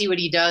like to see what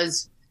he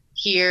does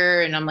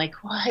here. And I'm like,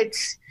 what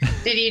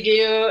did he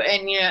do?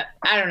 And, you know,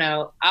 I don't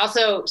know. I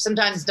also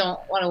sometimes don't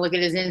want to look at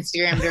his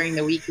Instagram during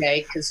the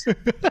weekday because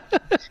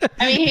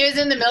I mean, he was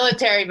in the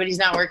military, but he's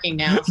not working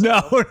now.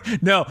 So.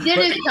 No. He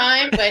did his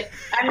time, but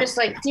I'm just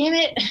like, damn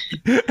it.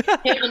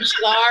 Him and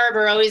Schlarb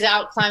are always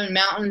out climbing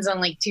mountains on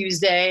like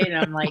Tuesday. And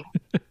I'm like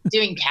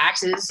doing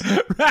taxes.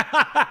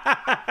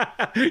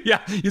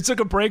 Yeah. You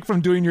took a break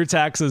from doing your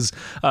taxes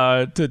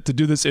to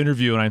do this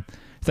interview. And I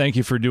thank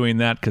you for doing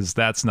that because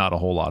that's not a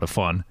whole lot of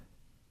fun.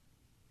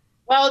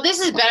 Well, this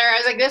is better. I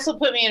was like, this will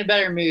put me in a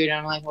better mood.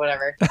 I'm like,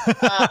 whatever.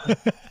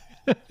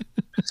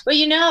 But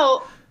you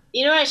know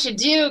what I should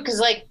do? Because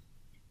like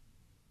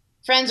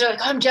friends are like,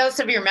 oh, I'm jealous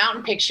of your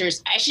mountain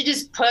pictures. I should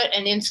just put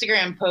an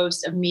Instagram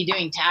post of me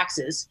doing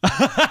taxes.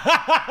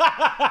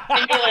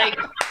 And be like,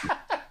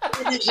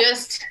 this is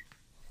just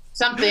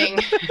something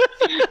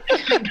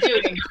I'm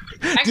doing.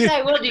 Actually,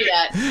 I will do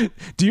that.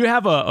 Do you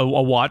have a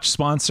watch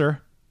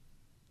sponsor?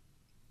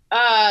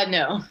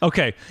 No.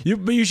 Okay.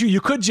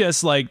 You could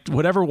just like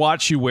whatever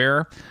watch you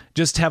wear,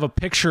 just have a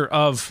picture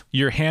of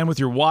your hand with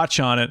your watch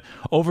on it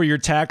over your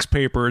tax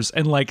papers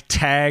and like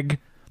tag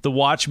the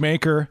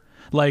watchmaker,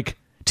 like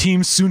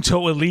Team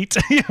Sunto Elite,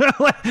 you know,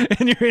 like,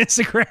 in your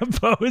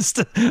Instagram post,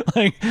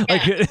 like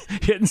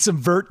hitting some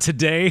vert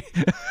today,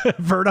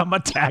 vert on my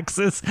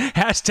taxes,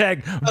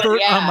 hashtag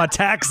vert on my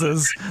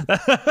taxes.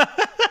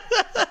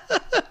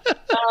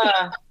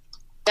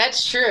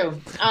 That's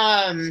true.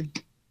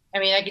 I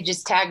mean, I could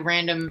just tag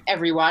random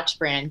every watch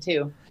brand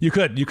too. You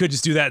could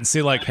just do that and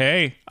say like,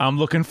 hey, I'm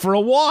looking for a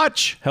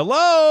watch.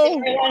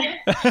 Hello.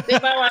 They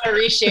might want to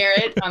reshare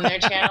it on their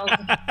channels.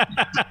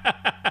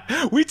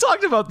 We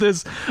talked about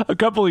this a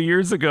couple of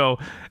years ago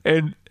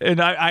and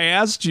I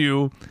asked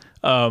you,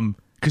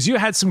 because you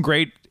had some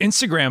great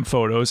Instagram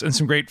photos and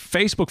some great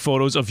Facebook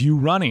photos of you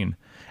running.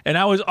 And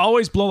I was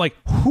always blown, like,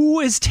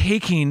 who is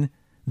taking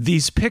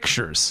these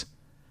pictures?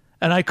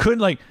 And I couldn't,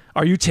 like,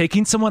 are you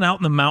taking someone out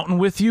in the mountain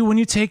with you when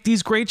you take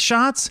these great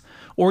shots?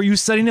 Or are you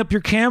setting up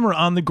your camera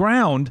on the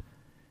ground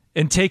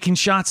and taking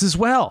shots as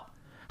well?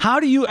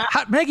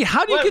 Maggie,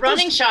 how do you get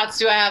running shots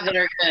do I have that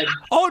are good?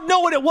 Oh, no,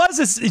 what it was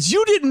is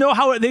you didn't know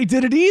how they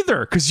did it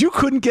either, because you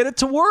couldn't get it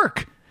to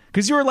work.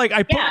 Because you were like,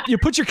 you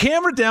put your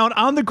camera down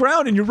on the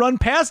ground and you run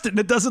past it and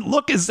it doesn't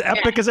look as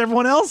epic as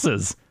everyone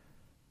else's.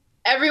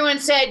 Everyone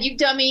said, you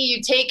dummy,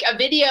 you take a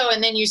video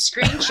and then you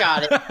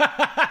screenshot it.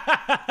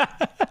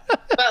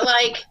 But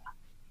like,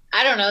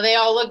 I don't know. They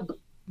all look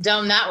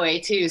dumb that way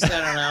too. So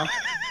I don't know.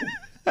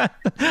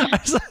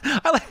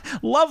 I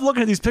love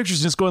looking at these pictures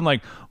and just going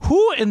like,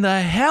 who in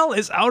the hell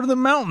is out in the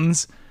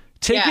mountains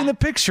taking the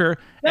picture?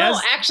 No,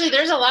 actually,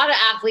 there's a lot of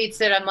athletes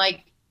that I'm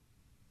like,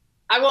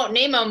 I won't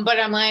name them, but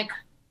I'm like,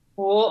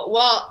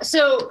 well,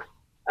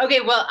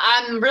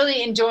 I'm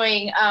really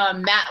enjoying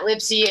Matt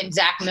Lipsy and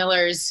Zach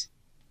Miller's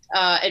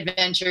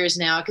adventures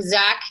now, because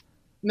Zach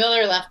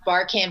Miller left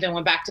bar camp and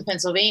went back to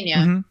Pennsylvania.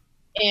 Mm-hmm.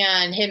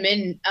 And him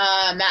and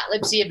Matt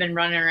Lipsy have been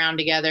running around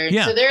together.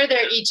 Yeah. So they're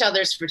each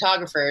other's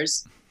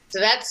photographers.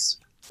 So that's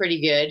pretty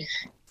good.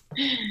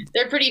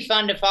 They're pretty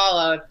fun to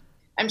follow.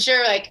 I'm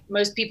sure like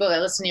most people that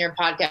listen to your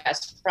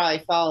podcast probably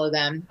follow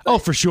them. Oh,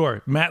 for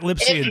sure. Matt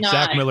Lipsy and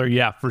Zach Miller.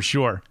 Yeah, for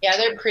sure. Yeah,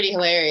 they're pretty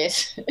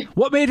hilarious.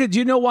 What made it? Do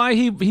you know why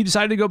he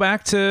decided to go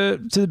back to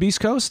the Beast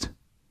Coast?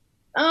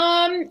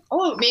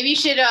 Maybe you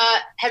should,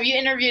 have you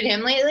interviewed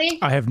him lately?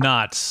 I have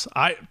not.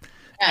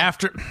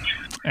 After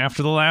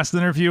the last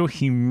interview,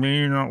 he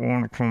may not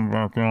want to come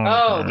back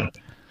on.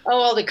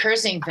 Well, the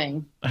cursing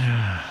thing.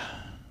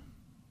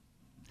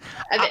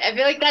 I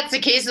feel like that's the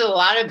case with a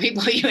lot of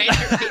people you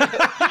interview.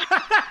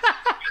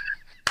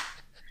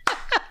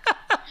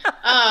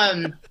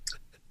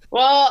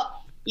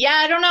 Well,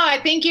 yeah, I don't know. I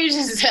think he was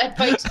just at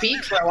Pikes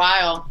Peak for a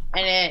while,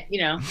 and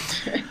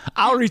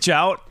I'll reach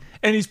out,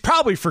 and he's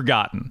probably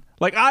forgotten.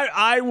 Like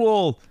I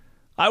will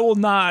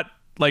not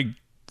like.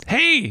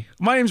 Hey,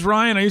 my name's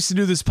Ryan. I used to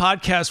do this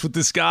podcast with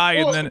this guy,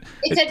 and then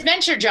it's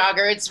Adventure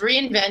Jogger. It's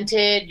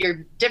reinvented.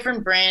 You're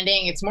different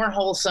branding. It's more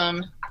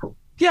wholesome.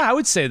 Yeah, I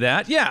would say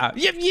that. Yeah.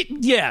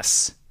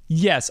 Yes.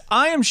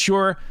 I am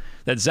sure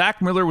that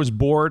Zach Miller was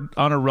bored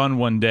on a run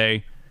one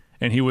day,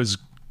 and he was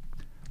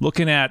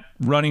looking at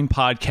running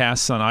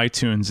podcasts on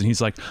iTunes, and he's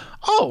like,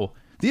 "Oh,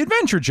 the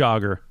Adventure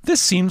Jogger.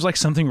 This seems like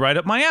something right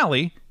up my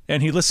alley."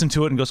 And he listened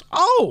to it and goes,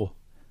 "Oh,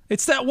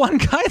 it's that one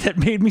guy that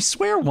made me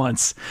swear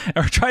once,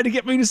 or tried to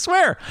get me to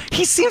swear.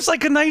 He seems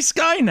like a nice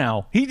guy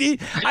now. He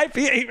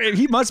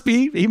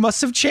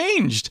must have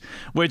changed."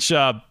 Which,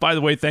 by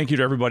the way, thank you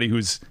to everybody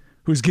who's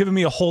given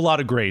me a whole lot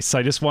of grace.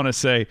 I just want to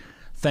say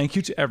thank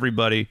you to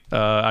everybody.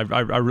 I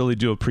really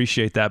do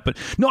appreciate that. But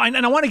no, and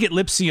I want to get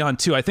Lipsy on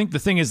too. I think the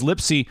thing is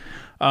Lipsy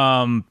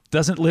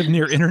doesn't live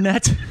near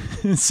internet,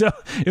 so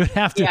it would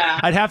have to. Yeah.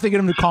 I'd have to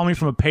get him to call me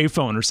from a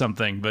payphone or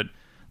something. But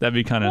that'd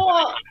be kind of.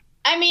 Well,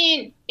 I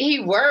mean, he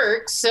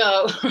works,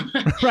 so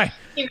right.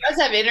 He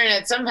must have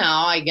internet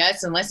somehow, I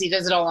guess, unless he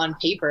does it all on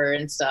paper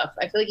and stuff.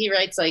 I feel like he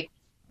writes like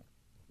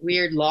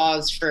weird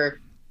laws for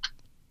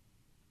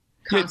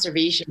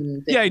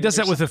conservation. Yeah, he does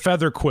that with a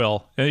feather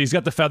quill. He's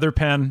got the feather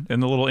pen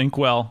and the little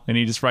inkwell, and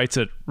he just writes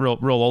it real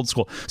old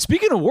school.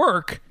 Speaking of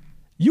work,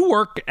 you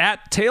work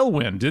at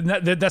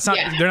Tailwind. That's not.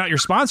 Yeah. They're not your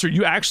sponsor.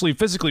 You actually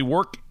physically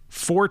work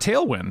for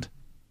Tailwind.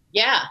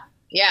 Yeah.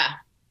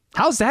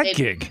 How's that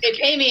gig? They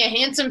pay me a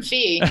handsome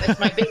fee. That's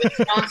my biggest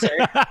sponsor.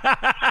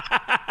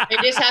 I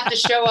just have to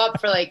show up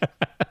for like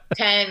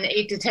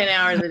 8 to 10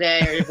 hours a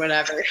day or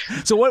whatever.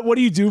 So what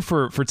do you do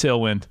for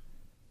Tailwind?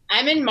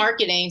 I'm in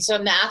marketing. So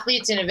I'm the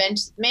athletes and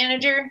events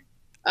manager.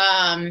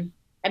 I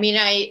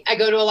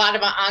go to a lot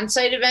of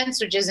on-site events,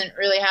 which isn't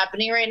really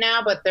happening right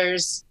now, but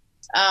there's,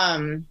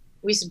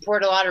 we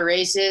support a lot of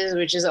races,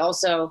 which is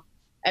also,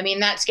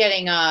 that's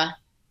getting,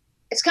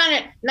 it's kind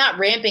of not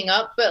ramping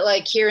up, but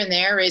like here and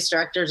there, race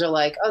directors are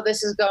like, "Oh,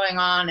 this is going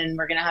on and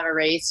we're going to have a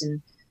race."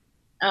 And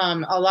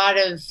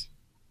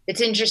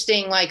it's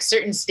interesting, like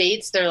certain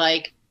states, they're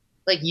like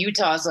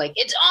Utah's like,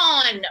 "It's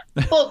on,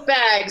 bulk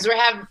bags. We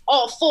have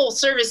all full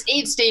service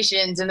aid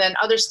stations." And then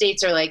other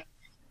states are like,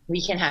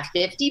 "We can have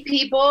 50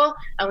 people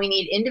and we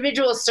need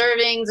individual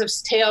servings of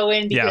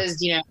Tailwind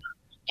because,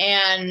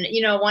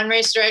 one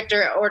race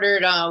director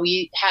ordered,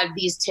 we had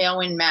these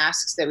Tailwind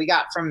masks that we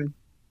got from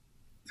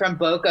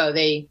Boco.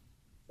 They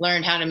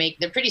learned how to make,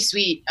 they're pretty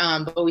sweet,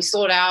 but we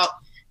sold out.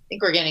 I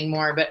think we're getting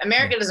more, but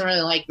America doesn't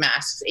really like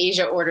masks.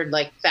 Asia ordered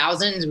like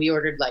thousands. We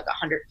ordered like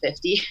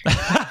 150.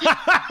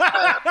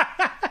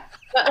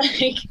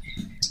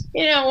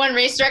 One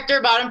race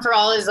director bought them for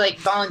all his like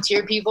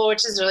volunteer people,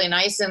 which is really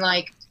nice. And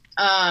like,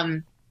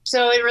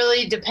 so it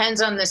really depends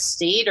on the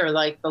state or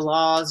like the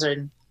laws,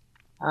 or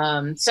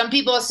some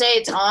people say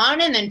it's on,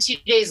 and then 2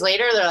 days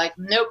later they're like,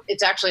 "Nope,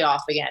 it's actually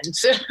off again."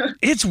 So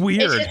it's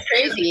weird. It's just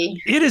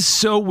crazy. It is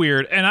so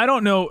weird, and I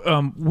don't know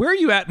where are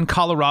you at in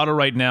Colorado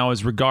right now in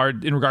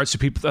regards to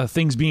people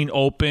things being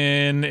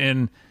open,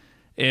 and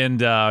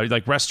and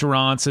like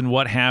restaurants and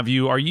what have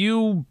you. Are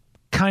you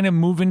kind of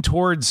moving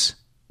towards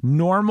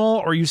normal,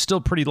 or are you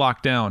still pretty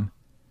locked down?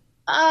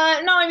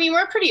 No, I mean,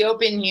 we're pretty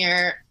open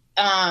here.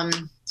 I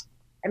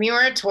mean,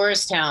 we're a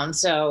tourist town,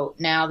 so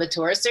now the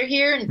tourists are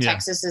here, and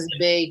Texas is a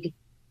big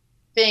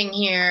thing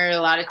here. A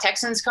lot of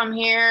Texans come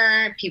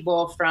here,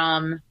 people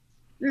from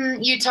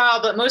Utah,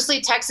 but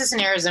mostly Texas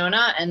and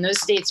Arizona, and those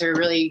states are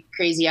really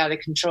crazy out of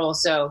control.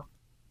 So,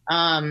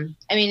 I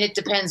mean, it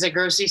depends. The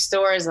grocery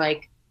store is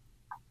like,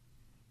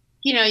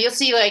 you know, you'll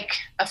see like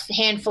a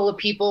handful of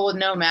people with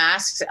no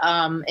masks.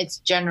 It's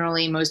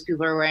generally most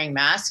people are wearing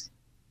masks.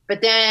 But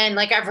then,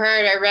 like I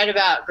read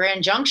about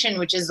Grand Junction,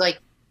 which is like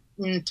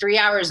 3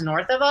 hours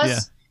north of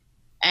us.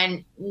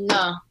 And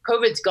no,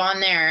 COVID's gone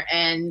there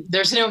and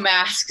there's no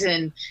masks.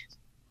 And,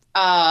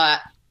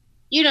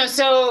 you know,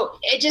 so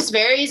it just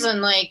varies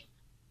on like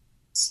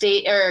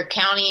state or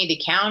county to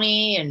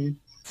county. And,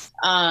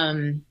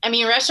 I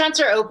mean,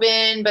 restaurants are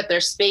open, but they're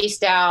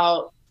spaced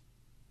out.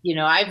 You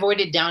know, I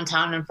avoided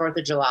downtown on 4th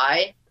of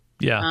July.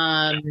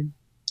 Yeah.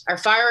 Our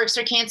fireworks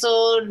are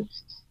canceled.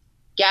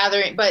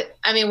 Gathering, but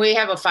I mean, we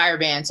have a fire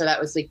ban, so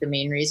that was like the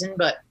main reason.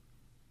 But,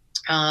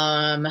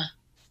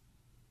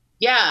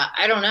 yeah,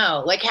 I don't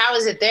know. Like, how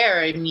is it there?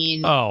 I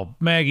mean, oh,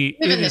 Maggie,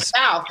 live in the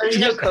South. There's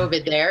no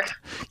COVID there.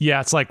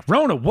 Yeah, it's like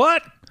Rona.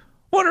 What?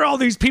 What are all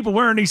these people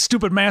wearing these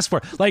stupid masks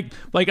for? Like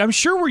I'm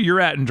sure where you're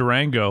at in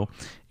Durango,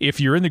 if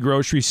you're in the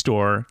grocery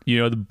store, you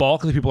know, the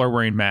bulk of the people are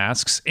wearing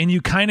masks, and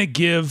you kind of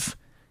give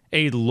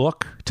a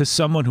look to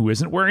someone who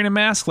isn't wearing a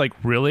mask, like,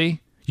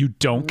 really? You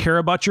don't care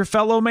about your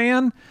fellow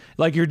man?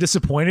 Like, you're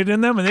disappointed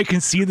in them, and they can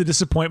see the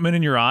disappointment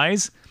in your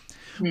eyes?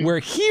 Where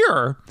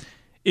here,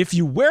 if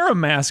you wear a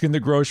mask in the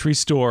grocery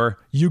store,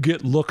 you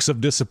get looks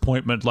of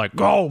disappointment, like,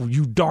 oh,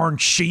 you darn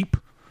sheep.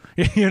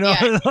 You know,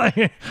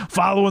 like,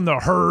 following the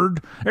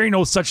herd. There ain't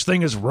no such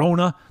thing as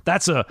Rona.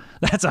 That's a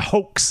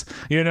hoax,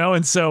 you know?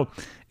 And so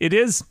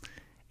it's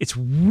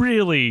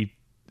really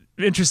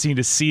interesting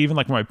to see, even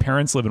like where my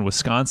parents live in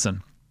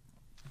Wisconsin,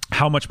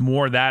 how much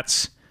more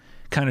that's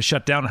kind of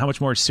shut down and how much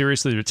more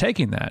seriously they're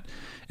taking that.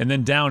 And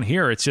then down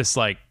here, it's just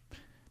like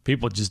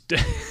people just,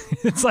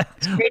 it's like,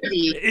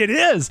 it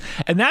is.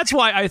 And that's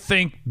why I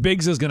think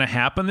Biggs is going to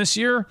happen this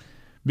year.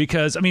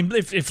 Because, I mean,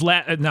 if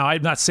now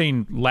I'm not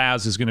saying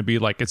Laz is going to be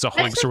like it's a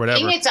hoax or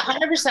whatever. It's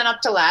 100% up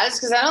to Laz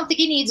because I don't think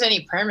he needs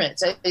any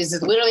permits. It's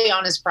literally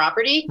on his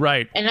property.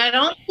 Right. And I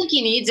don't think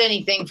he needs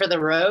anything for the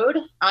road.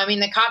 I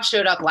mean, the cops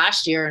showed up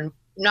last year, and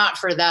not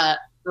for that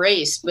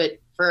race, but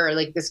for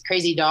like this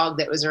crazy dog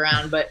that was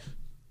around.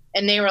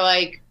 And they were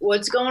like,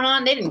 what's going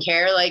on? They didn't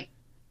care. Like,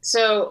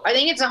 so I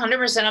think it's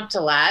 100% up to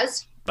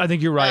Laz. I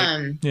think you're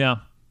right. Yeah.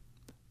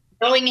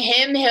 Knowing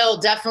him, he'll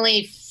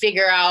definitely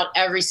figure out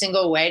every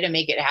single way to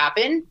make it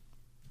happen.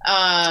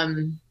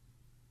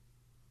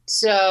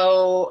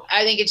 So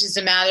I think it's just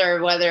a matter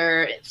of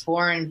whether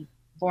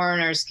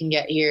foreigners can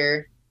get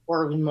here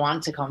or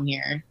want to come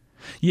here.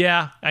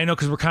 Yeah, I know,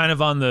 because we're kind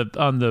of on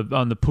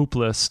the poop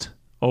list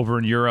over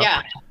in Europe.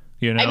 Yeah,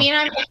 you know. I mean,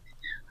 I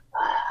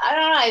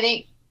don't know. I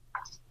think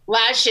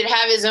Laz should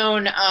have his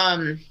own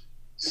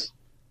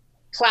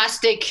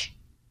plastic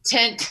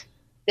tent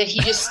that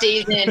he just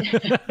stays in.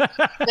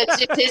 That's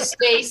just his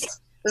space.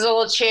 There's a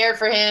little chair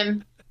for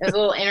him. There's a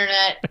little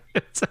internet.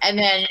 And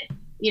then,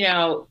 you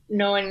know,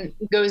 no one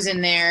goes in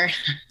there.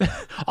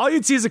 All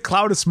you'd see is a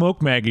cloud of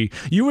smoke, Maggie.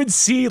 You would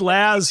see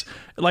Laz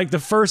like the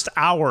first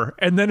hour,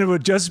 and then it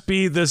would just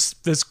be this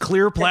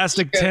clear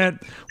plastic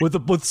tent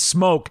with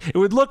smoke. It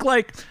would look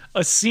like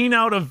a scene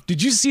out of,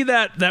 did you see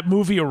that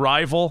movie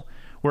Arrival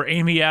where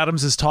Amy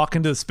Adams is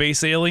talking to the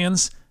space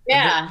aliens?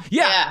 Yeah.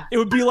 It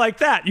would be like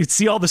that. You'd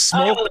see all the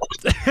smoke,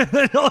 and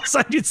then all of a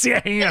sudden you'd see a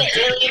hand.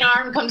 The alien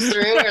arm comes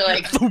through, or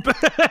like,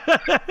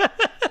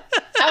 that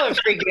would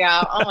freak you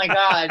out. Oh my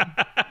God.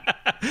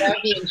 That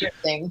would be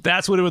interesting.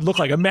 That's what it would look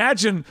like.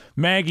 Imagine,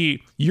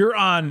 Maggie, you're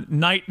on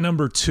night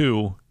number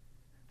 2.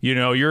 You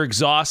know, you're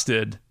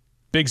exhausted,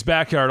 Big's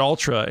Backyard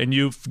Ultra, and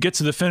you get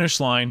to the finish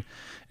line,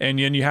 and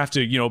then you have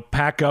to, you know,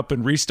 pack up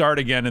and restart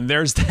again. And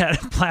there's that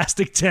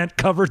plastic tent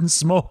covered in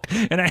smoke,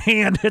 and a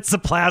hand hits the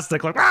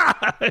plastic. Like,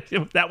 ah!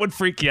 That would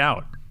freak you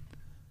out.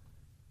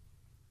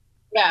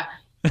 Yeah.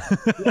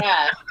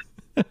 Yeah.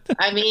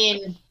 I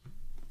mean,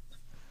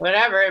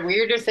 whatever.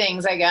 Weirder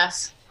things, I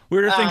guess.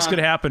 Weirder things could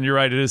happen. You're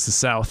right. It is the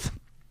South.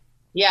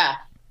 Yeah.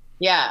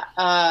 Yeah.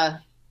 I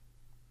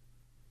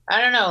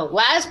don't know.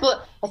 I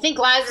think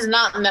Laz is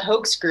not in the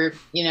hoax group,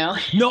 you know?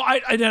 No,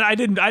 I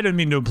didn't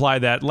mean to imply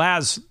that.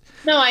 Laz.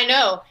 No, I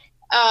know.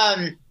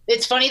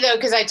 It's funny though,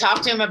 because I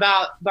talked to him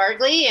about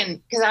Barkley,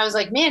 and because I was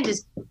like, man,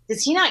 does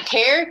he not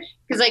care?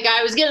 Because like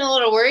I was getting a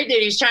little worried that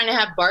he was trying to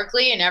have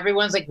Barkley, and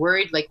everyone's like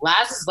worried. Like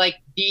Laz is like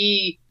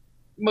the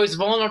most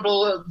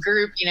vulnerable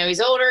group. You know, he's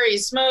older, he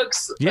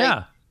smokes.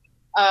 Yeah.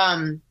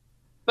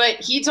 But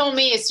he told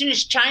me as soon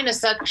as China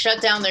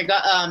shut down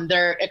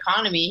their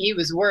economy, he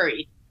was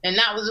worried, and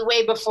that was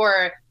way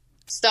before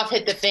stuff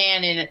hit the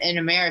fan in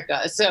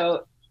America.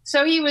 So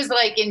So he was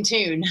like in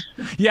tune.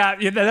 Yeah,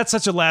 that's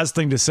such a Laz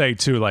thing to say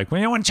too. Like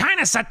when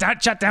China shut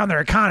down their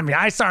economy,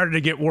 I started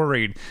to get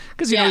worried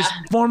because he's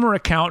former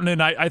accountant,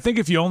 and I think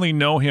if you only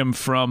know him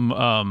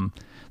from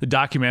the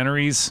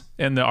documentaries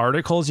and the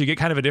articles, you get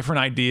kind of a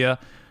different idea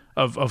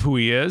of who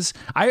he is.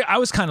 I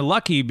was kind of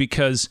lucky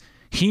because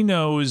he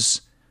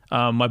knows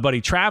my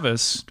buddy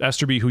Travis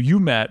Esterby, who you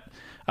met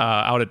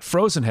out at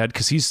Frozen Head,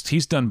 because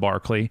he's done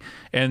Barkley,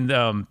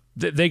 and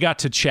they got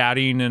to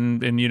chatting,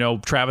 and you know,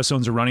 Travis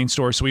owns a running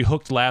store, so he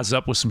hooked Laz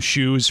up with some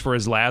shoes for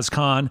his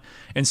LazCon,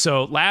 and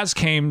so Laz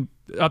came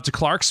up to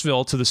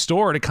Clarksville to the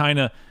store to kind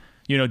of,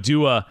 you know,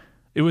 do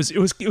it was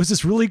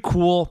this really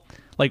cool,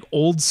 like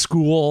old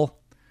school,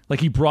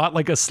 like he brought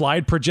like a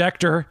slide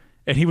projector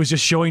and he was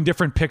just showing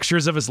different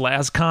pictures of his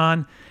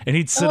LazCon, and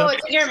he'd sit up. I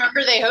think I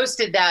remember they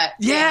hosted that.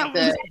 Yeah,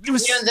 it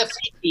was the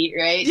feet,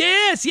 right?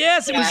 Yes, yeah.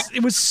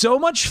 It was so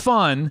much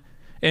fun.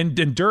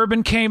 And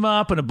Durbin came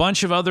up and a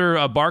bunch of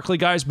other Barkley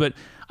guys, but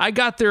I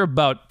got there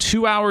about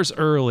 2 hours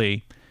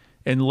early,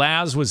 and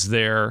Laz was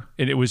there,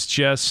 and it was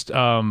just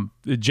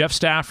Jeff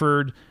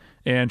Stafford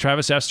and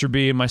Travis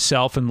Esterby and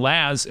myself and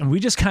Laz, and we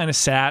just kind of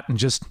sat and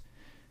just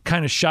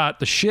kind of shot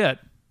the shit.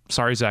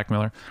 Sorry, Zach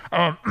Miller.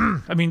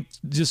 I mean,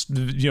 just,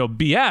 you know,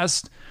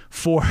 BS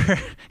for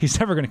he's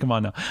never going to come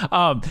on now.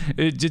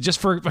 Just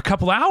for a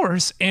couple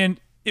hours, and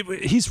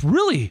he's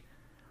really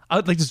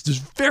like this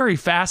very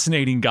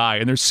fascinating guy,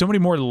 and there's so many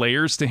more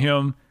layers to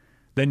him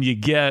than you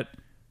get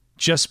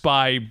just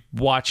by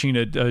watching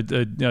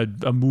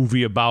a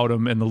movie about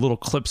him and the little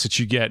clips that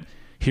you get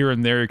here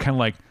and there. You're kind of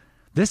like,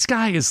 this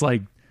guy is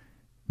like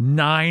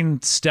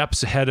 9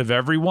 steps ahead of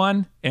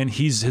everyone, and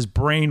his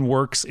brain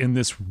works in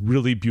this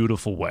really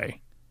beautiful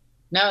way.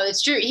 No,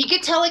 it's true. He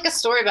could tell like a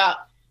story about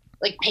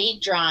like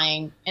paint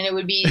drying, and it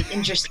would be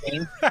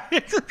interesting.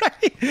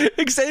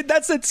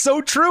 That's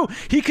so true.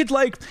 He could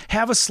like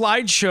have a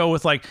slideshow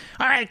with like,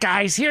 all right,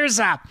 guys, here's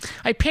I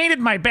painted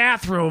my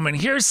bathroom, and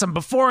here's some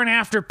before and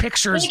after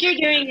pictures. I think you're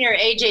doing your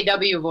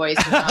AJW voice.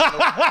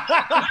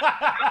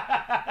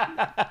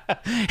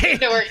 Hey,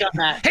 to work on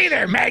that. Hey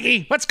there,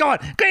 Maggie. What's going?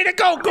 Way to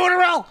go,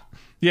 Guterl.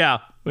 Yeah,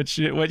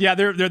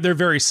 they're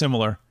very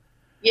similar.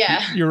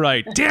 Yeah, you're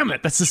right. Damn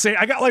it, that's the same.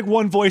 I got like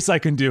one voice I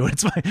can do.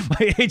 It's my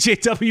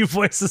AJW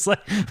voice is like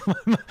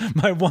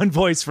my one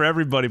voice for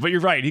everybody. But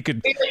you're right. He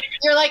could.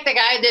 You're like the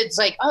guy that's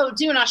like, oh,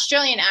 do an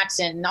Australian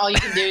accent, and all you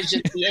can do is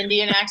just the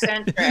Indian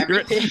accent for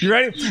everything. You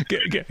ready?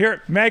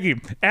 Here, Maggie,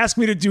 ask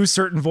me to do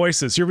certain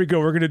voices. Here we go.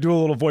 We're gonna do a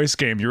little voice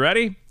game. You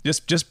ready?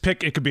 Just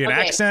pick. It could be an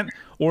accent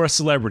or a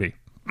celebrity.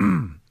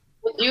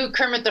 You,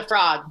 Kermit the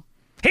Frog.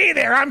 Hey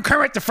there, I'm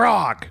Kermit the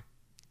Frog.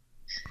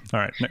 All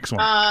right, next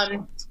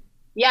one.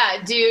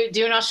 Yeah,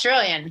 do an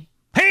Australian.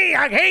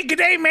 Hey, good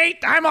day, mate.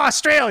 I'm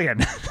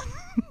Australian.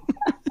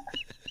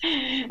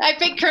 I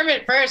picked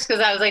Kermit first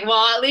because I was like,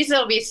 well, at least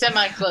it'll be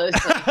semi-close.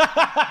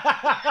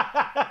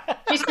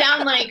 You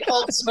sound like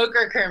old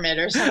smoker Kermit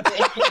or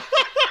something.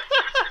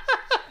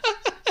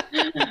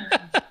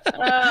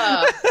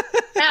 Yeah,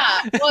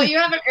 well, you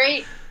have a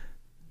great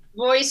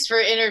voice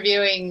for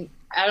interviewing.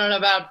 I don't know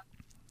about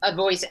a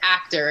voice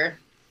actor.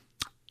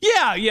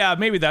 Yeah,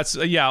 maybe that's,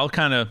 I'll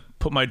kind of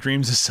put my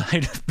dreams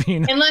aside of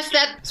being... Unless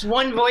that's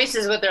one voice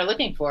is what they're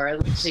looking for,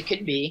 which it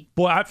could be.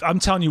 Boy, I'm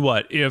telling you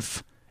what,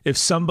 if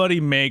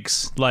somebody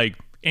makes, like,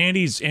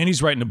 Andy's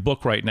writing a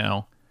book right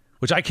now,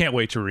 which I can't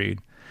wait to read,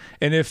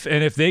 and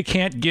if they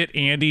can't get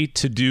Andy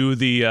to do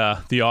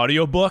the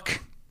audio book,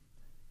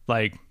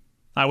 like,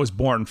 I was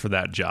born for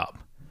that job.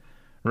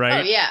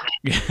 Right? Oh, yeah.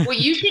 Well,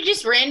 you should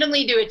just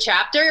randomly do a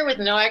chapter with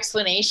no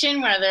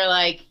explanation where they're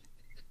like,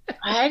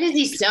 why does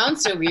he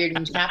sound so weird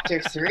in chapter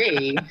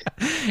 3?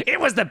 It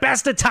was the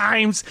best of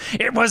times.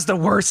 It was the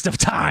worst of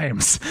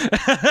times.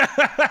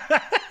 I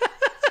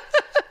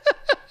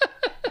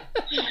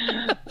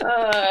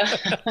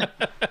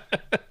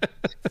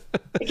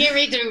can't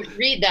wait to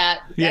read that.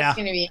 That's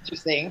going to be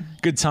interesting.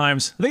 Good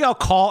times. I think I'll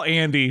call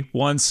Andy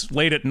once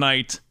late at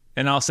night,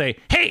 and I'll say,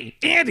 hey,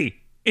 Andy,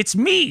 it's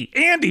me,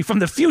 Andy from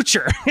the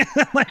future.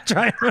 Like,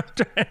 I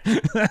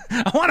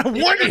want to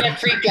warn you.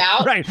 Freak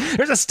out. Right.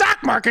 There's a stock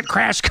market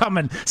crash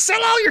coming.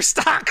 Sell all your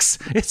stocks.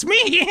 It's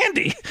me,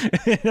 Andy.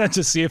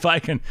 Just see if I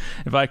can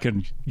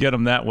get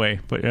him that way.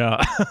 But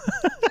yeah.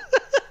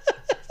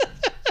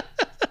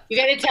 You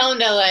got to tell him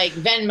to like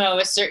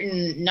Venmo a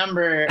certain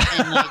number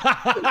and like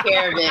take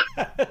care of it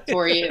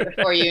for you,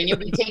 and you'll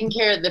be taking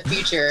care of the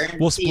future.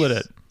 We'll split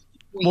it.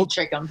 We'll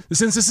trick them.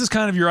 Since this is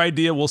kind of your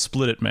idea, we'll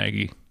split it,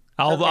 Maggie.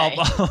 I'll go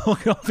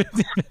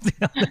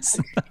 50-50 on this.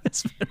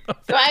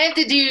 Do I have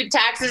to do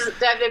taxes?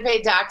 Do I have to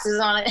pay taxes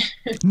on it?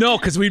 No,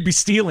 because we'd be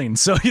stealing,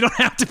 so you don't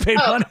have to pay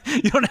money.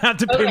 You don't have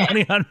to pay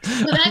money on.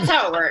 So that's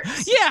how it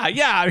works.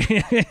 Yeah. I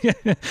mean,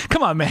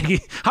 come on, Maggie.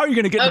 How are you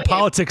going to get into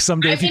politics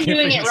someday? I've been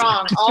doing it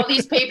wrong. All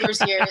these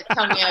papers here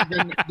tell me I've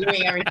been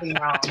doing everything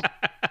wrong.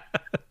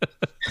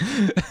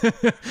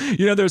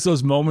 You know, there's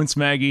those moments,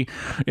 Maggie,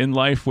 in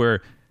life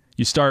where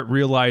you start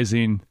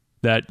realizing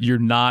that you're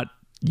not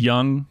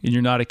young and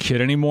you're not a kid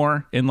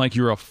anymore, and like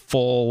you're a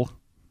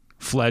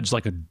full-fledged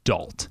like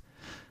adult,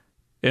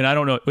 And I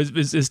don't know,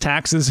 is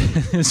taxes,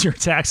 is your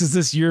taxes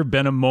this year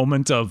been a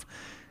moment of,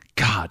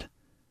 God,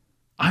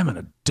 I'm an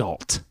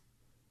adult?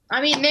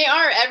 I mean, they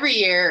are every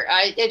year.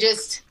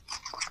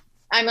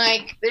 I'm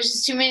like, there's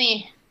just too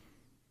many.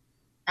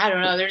 I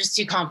don't know. They're just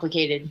too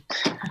complicated.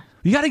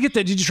 You got to get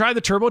that. Did you try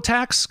the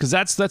TurboTax? Because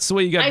that's the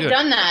way you got to do it. I've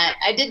done that.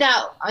 I did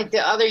that like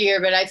the other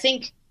year, but I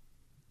think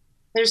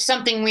there's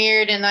something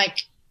weird. And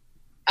like,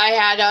 I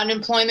had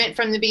unemployment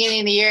from the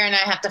beginning of the year, and I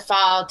have to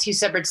file 2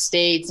 separate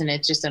states, and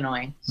it's just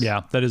annoying.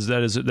 Yeah, that is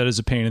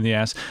a pain in the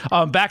ass.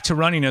 Back to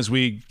running as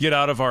we get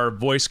out of our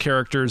voice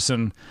characters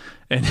and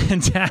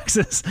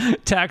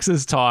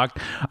taxes talk.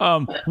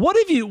 What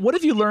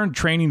have you learned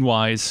training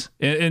wise,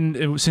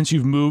 and since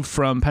you've moved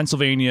from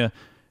Pennsylvania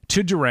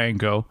to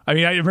Durango? I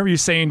mean, I remember you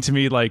saying to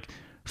me, like,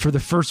 for the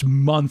first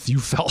month you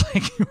felt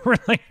like you were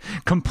like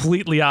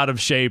completely out of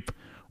shape.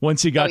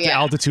 Once you got to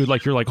altitude,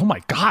 like you're like, oh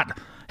my God,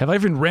 have I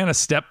even ran a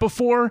step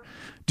before?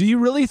 Do you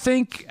really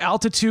think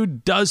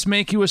altitude does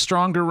make you a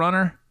stronger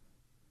runner?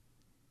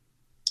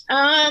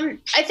 I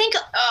think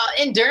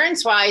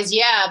endurance wise,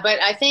 yeah,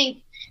 but I think,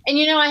 and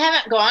I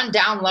haven't gone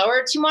down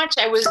lower too much.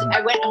 I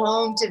went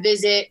home to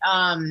visit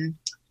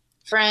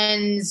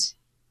friends,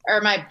 or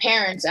my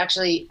parents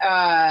actually,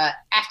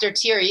 after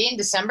TRE in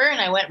December, and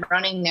I went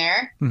running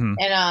there. Mm-hmm.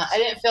 And I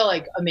didn't feel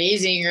like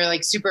amazing or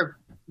like super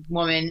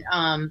woman.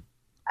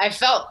 I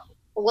felt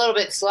a little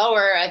bit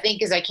slower, I think,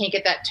 because I can't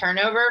get that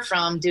turnover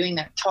from doing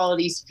that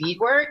quality speed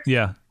work.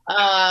 Yeah.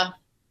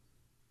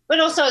 But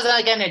also I was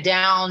like on a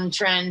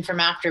downtrend from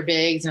after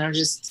bigs, and I'm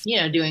just,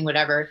 doing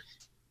whatever.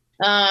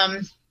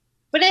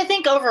 But I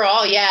think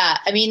overall, yeah,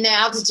 I mean, the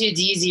altitude's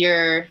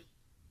easier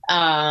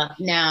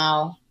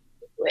now.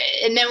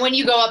 And then when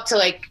you go up to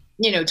like,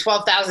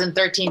 12,000,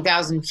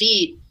 13,000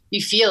 feet,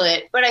 you feel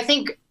it. But I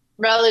think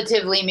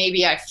relatively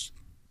maybe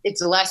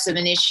it's less of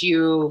an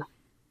issue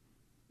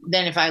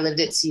than if I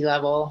lived at sea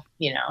level,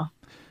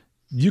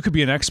 You could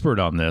be an expert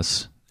on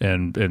this,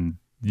 and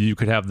you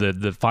could have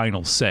the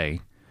final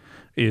say.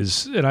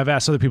 And I've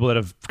asked other people that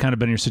have kind of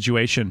been in your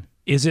situation,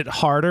 is it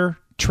harder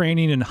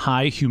training in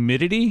high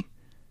humidity,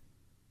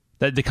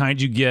 that the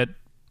kind you get,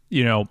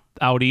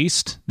 out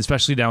east,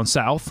 especially down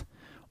south,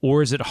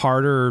 or is it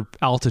harder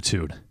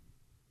altitude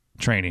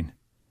training?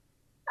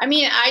 I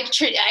mean,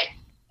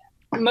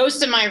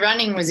 most of my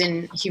running was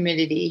in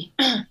humidity.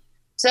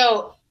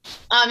 So,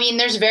 I mean,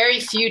 there's very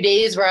few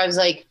days where I was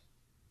like,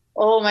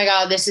 oh my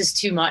God, this is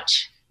too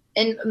much.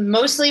 And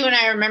mostly when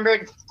I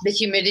remembered the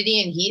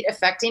humidity and heat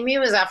affecting me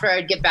was after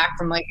I'd get back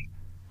from like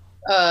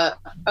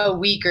a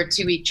week or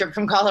 2 week trip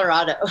from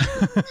Colorado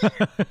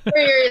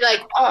where you're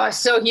like, oh, it's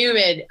so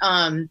humid.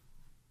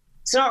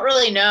 So I don't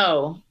really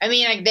know. I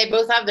mean, they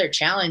both have their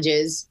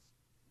challenges.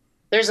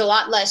 There's a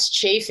lot less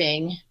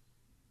chafing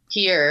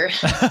here.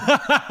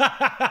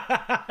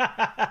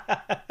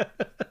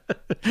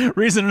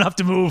 Reason enough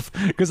to move,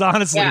 because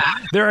honestly,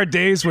 there are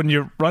days when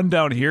you run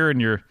down here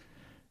and you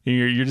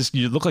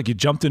look like you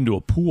jumped into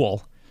a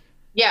pool.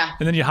 Yeah.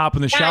 And then you hop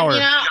in the shower.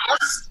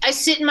 I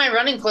sit in my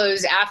running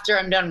clothes after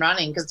I'm done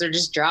running because they're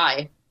just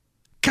dry.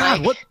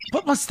 God, like,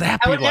 what must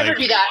that be like? I would never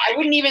do that. I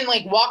wouldn't even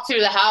like walk through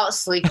the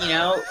house. Like,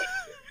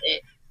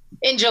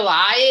 in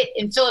July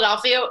in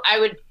Philadelphia,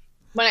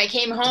 when I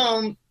came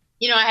home,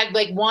 I had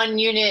like one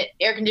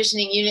air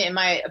conditioning unit in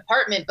my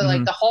apartment, but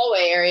like the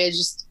hallway area is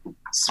just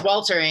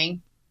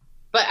sweltering.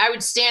 But I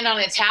would stand on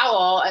a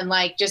towel and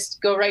like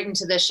just go right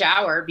into the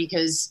shower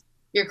because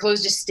your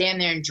clothes just stand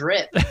there and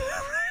drip.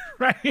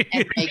 Right.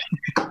 And like,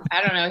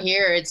 I don't know,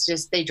 here it's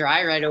just, they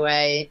dry right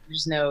away.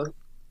 There's no,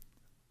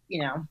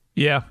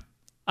 Yeah.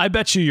 I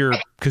bet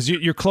because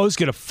your clothes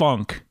get a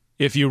funk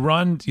if you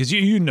run, because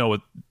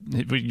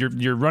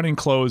your running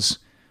clothes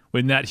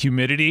with that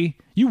humidity,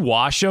 you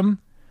wash them,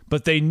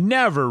 but they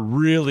never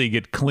really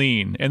get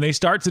clean and they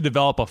start to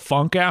develop a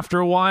funk after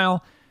a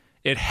while.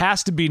 It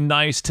has to be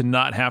nice to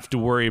not have to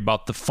worry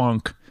about the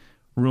funk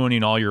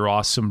ruining all your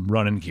awesome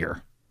running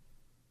gear.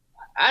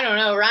 I don't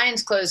know.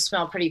 Ryan's clothes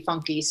smell pretty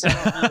funky, so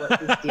I don't know what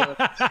his deal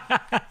is.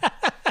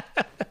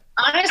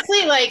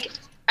 Honestly, like,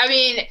 I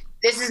mean,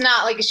 this is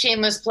not like a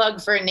shameless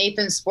plug for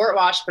Nathan's Sport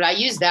Wash, but I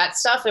use that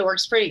stuff. It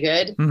works pretty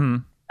good.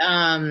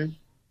 Mm-hmm.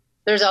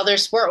 There's other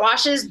sport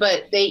washes,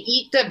 but they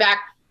eat the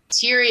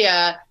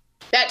bacteria.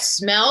 That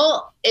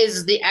smell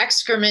is the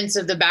excrements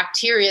of the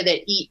bacteria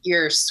that eat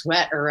your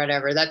sweat or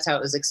whatever. That's how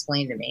it was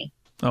explained to me.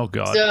 Oh,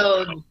 God.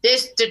 So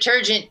this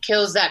detergent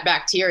kills that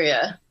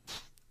bacteria.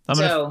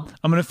 I'm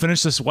gonna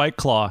finish this White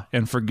Claw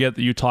and forget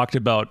that you talked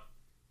about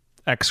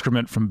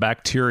excrement from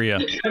bacteria.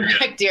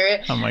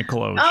 Bacteria on my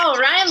clothes. Oh,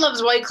 Ryan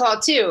loves White Claw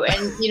too,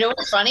 and you know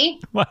what's funny?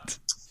 What?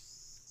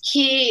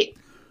 He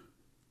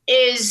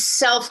is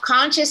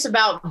self-conscious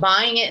about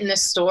buying it in the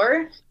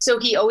store, so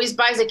he always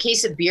buys a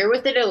case of beer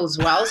with it as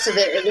well, so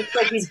that it looks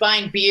like he's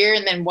buying beer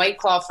and then White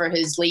Claw for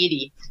his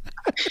lady.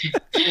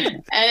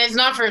 And it's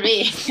not for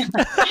me.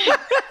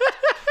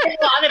 A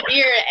lot of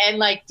beer and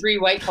like 3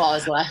 White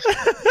Claws left.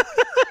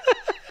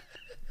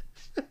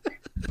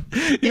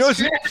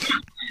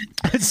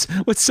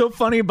 What's so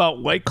funny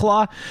about White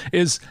Claw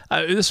is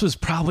this was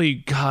probably,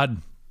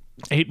 God,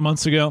 8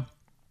 months ago,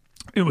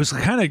 it was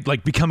kind of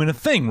like becoming a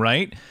thing,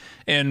 right?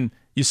 And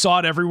you saw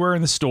it everywhere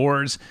in the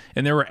stores,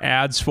 and there were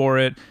ads for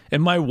it.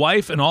 And my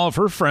wife and all of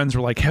her friends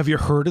were like, have you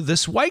heard of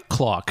this White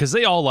Claw? Because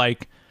they all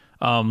like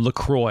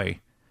LaCroix.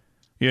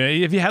 Yeah,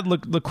 have you had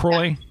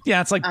LaCroix? Yeah,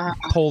 it's like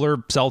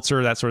polar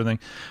seltzer, that sort of thing.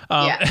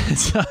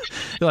 So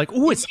you're like,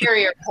 ooh, it's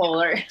superior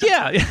polar.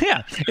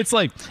 Yeah. It's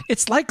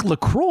like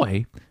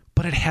LaCroix,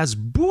 but it has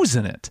booze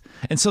in it.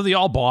 And so they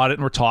all bought it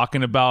and were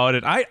talking about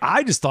it.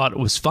 I just thought it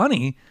was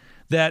funny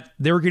that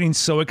they were getting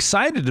so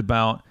excited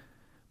about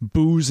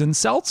booze and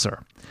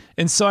seltzer.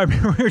 And so I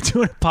remember we were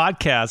doing a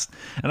podcast,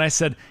 and I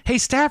said, hey,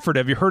 Stafford,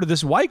 have you heard of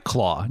this White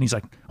Claw? And he's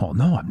like, oh,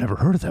 no, I've never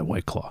heard of that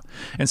White Claw.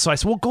 And so I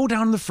said, well, go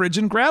down to the fridge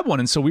and grab one.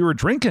 And so we were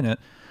drinking it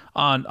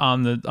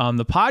on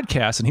the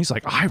podcast, and he's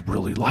like, I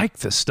really like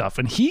this stuff.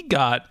 And he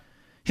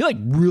like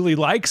really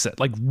likes it,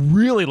 like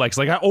really likes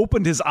it. Like I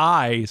opened his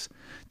eyes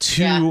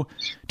to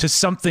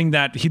something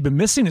that he'd been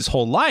missing his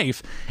whole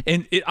life.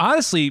 And it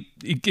honestly,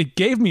 it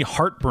gave me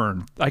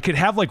heartburn. I could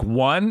have like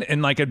one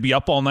and like I'd be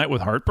up all night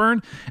with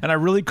heartburn, and I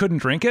really couldn't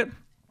drink it.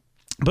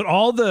 But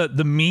all the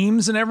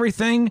memes and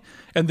everything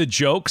and the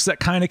jokes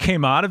that kind of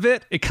came out of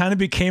it, it kind of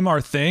became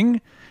our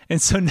thing.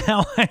 And so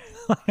now I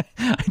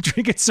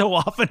drink it so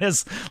often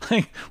as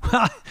like,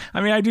 well,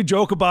 I mean, I do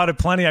joke about it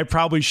plenty. I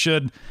probably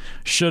should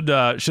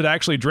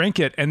actually drink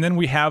it. And then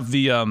we have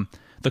the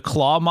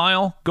Claw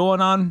Mile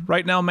going on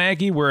right now,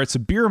 Maggie, where it's a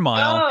beer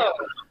mile.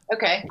 Oh,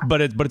 okay.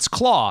 But it's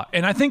Claw,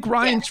 and I think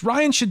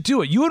Ryan should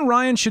do it. You and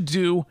Ryan should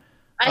do.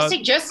 I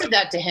suggested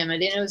that to him. I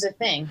didn't know it was a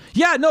thing.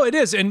 Yeah, no, it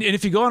is. And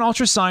if you go on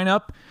Ultra Sign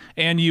Up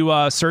and you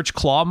search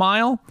Claw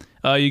Mile,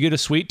 you get a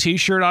sweet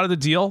T-shirt out of the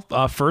deal.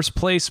 First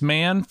place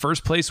man,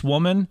 first place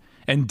woman,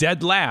 and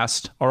dead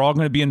last are all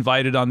going to be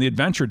invited on the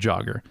Adventure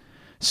Jogger.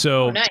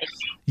 So nice.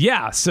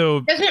 Yeah, so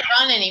he doesn't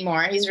run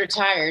anymore. He's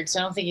retired, so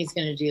I don't think he's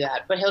going to do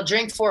that. But he'll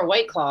drink 4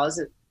 White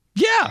Claws.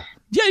 Yeah,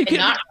 you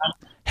could.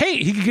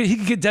 Hey, he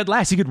could get dead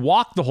last. He could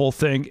walk the whole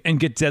thing and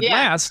get dead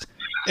last,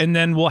 and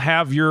then we'll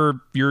have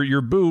your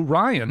boo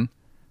Ryan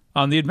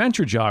on the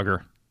Adventure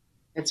Jogger.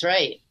 That's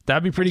right.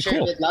 That'd be pretty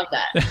cool. Would love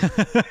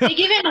that. They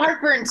give him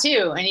heartburn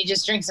too, and he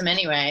just drinks them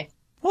anyway.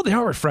 Well, they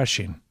are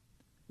refreshing.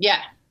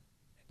 Yeah.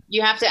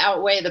 You have to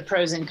outweigh the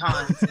pros and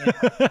cons. You know?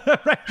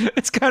 Right.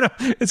 It's kind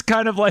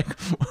of like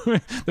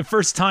the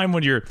first time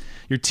when you're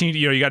teen,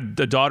 you got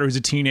a daughter who's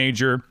a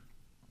teenager,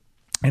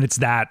 and it's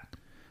that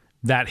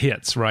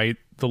hits, right?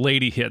 The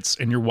lady hits,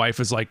 and your wife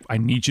is like, I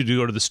need you to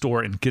go to the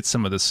store and get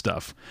some of this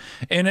stuff.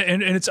 And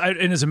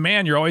as a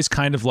man, you're always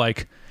kind of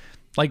like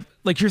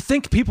you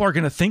think people are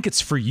going to think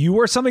it's for you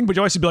or something, but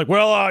you always be like,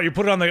 well, you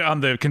put it on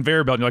the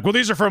conveyor belt and you're like, well,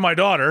 these are for my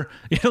daughter.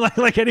 You know,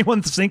 like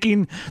anyone's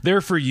thinking they're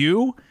for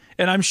you.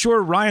 And I'm sure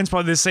Ryan's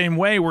probably the same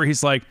way, where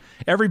he's like,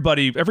 every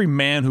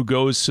man who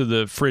goes to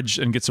the fridge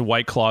and gets a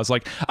White Claw is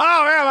like,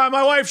 oh yeah,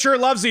 my wife sure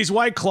loves these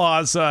White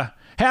Claws.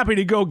 Happy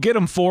to go get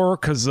them for her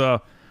because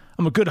I'm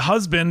a good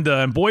husband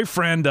and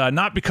boyfriend,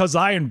 not because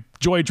I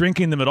enjoy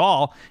drinking them at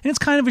all. And it's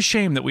kind of a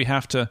shame that we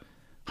have to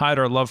hide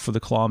our love for the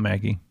Claw,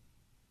 Maggie.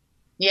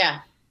 Yeah.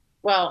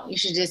 Well, you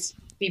should just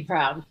be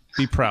proud.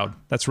 Be proud.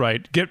 That's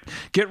right. Get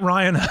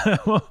Ryan.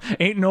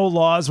 Ain't no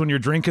laws when you're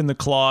drinking the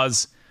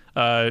Claws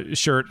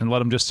shirt, and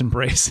let him just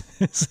embrace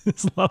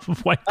his love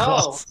of White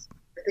Claws. Oh,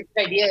 that's a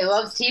good idea. He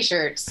loves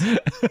T-shirts.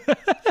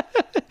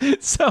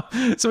 So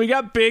we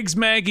got Biggs,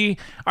 Maggie.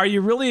 Are you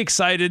really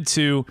excited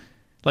to,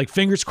 like,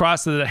 fingers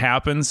crossed that it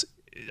happens?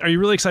 Are you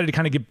really excited to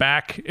kind of get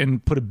back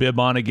and put a bib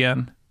on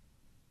again?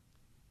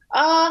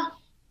 Yeah.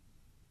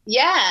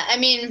 I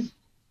mean,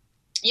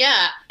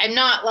 yeah. I'm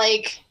not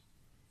like,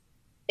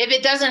 if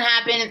it doesn't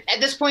happen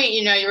at this point,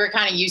 you were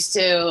kind of used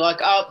to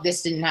like, oh,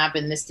 this didn't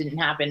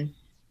happen.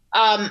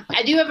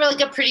 I do have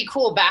like a pretty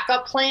cool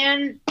backup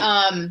plan.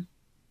 But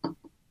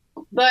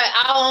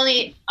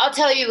I'll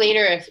tell you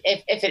later if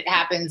it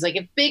happens. Like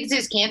if Biggs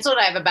is canceled,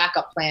 I have a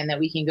backup plan that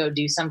we can go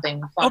do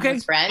something fun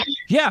with friends.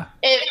 Yeah.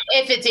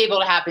 If it's able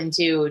to happen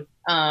too.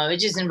 It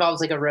just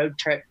involves like a road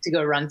trip to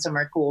go run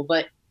somewhere cool.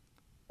 But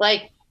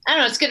like, I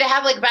don't know, it's good to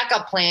have like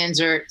backup plans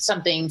or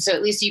something. So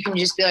at least you can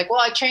just be like,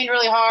 well, I trained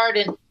really hard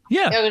and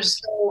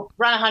just go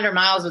run 100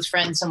 miles with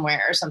friends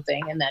somewhere or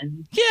something. And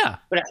then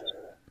whatever.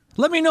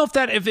 Let me know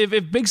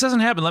if Biggs doesn't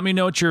happen. Let me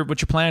know what your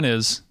plan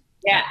is.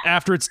 Yeah.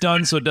 After it's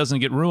done, so it doesn't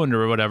get ruined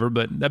or whatever.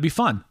 But that'd be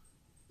fun.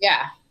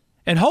 Yeah.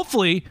 And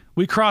hopefully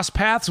we cross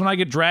paths when I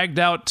get dragged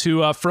out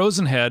to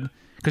Frozen Head,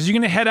 because you're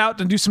going to head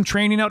out and do some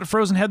training out at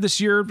Frozen Head this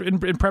year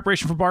in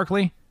preparation for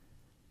Barkley.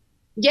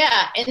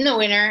 Yeah, in the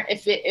winter,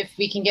 if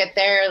we can get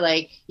there,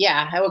 like,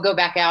 yeah, I will go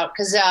back out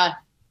because I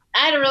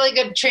had a really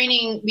good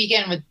training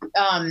weekend with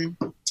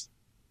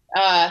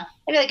I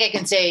feel like I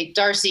can say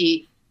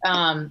Darcy.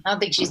 I don't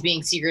think she's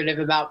being secretive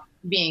about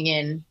being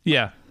in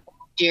year.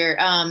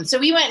 So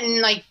we went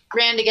and like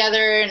ran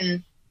together,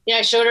 and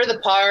I showed her the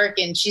park,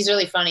 and she's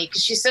really funny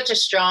because she's such a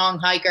strong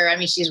hiker. I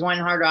mean, she's won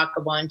Hard Rock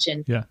a bunch,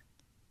 and she's like,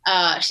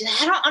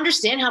 I don't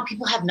understand how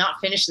people have not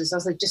finished this. I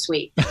was like, just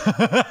wait.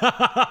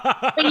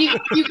 But you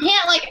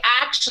can't like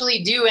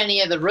actually do any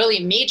of the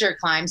really major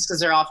climbs because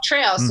they're off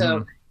trail.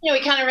 So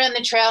we kind of ran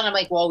the trail, and I'm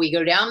like, well, we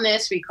go down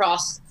this, we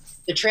cross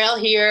the trail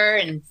here.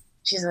 And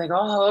she's like,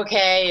 oh,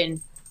 okay.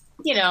 And,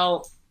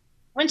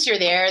 once you're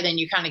there, then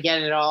you kind of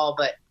get it all.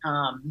 But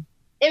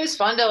it was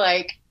fun to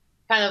like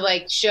kind of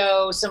like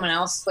show someone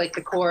else like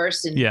the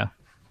course and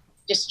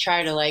just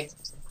try to like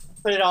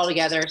put it all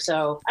together.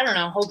 So I don't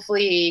know,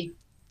 hopefully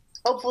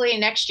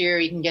next year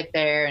we can get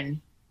there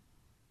and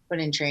put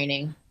in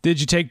training. Did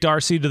you take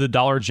Darcy to the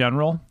Dollar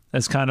General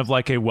as kind of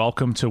like a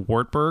welcome to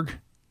Wartburg?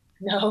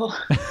 No.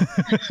 No.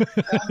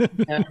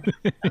 I don't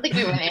think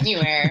we went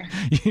anywhere.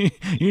 You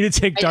need to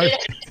take Darcy.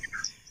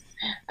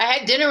 I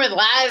had dinner with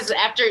Laz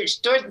after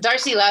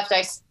Darcy left.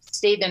 I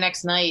stayed the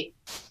next night,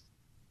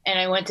 and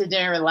I went to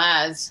dinner with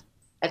Laz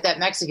at that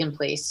Mexican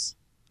place.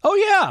 Oh,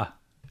 yeah.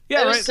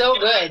 Yeah, it was so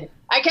good.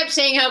 I kept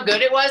saying how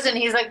good it was, and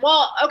he's like,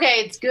 well,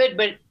 okay, it's good,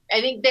 but I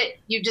think that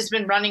you've just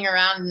been running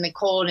around in the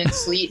cold and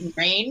sleet and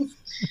rain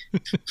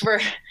for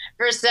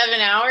 7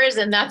 hours,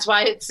 and that's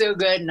why it's so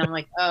good. And I'm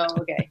like, oh,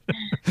 okay.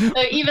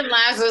 So even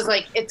Laz was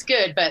like, it's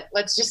good, but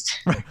let's just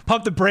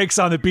pump the brakes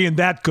on it being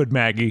that good,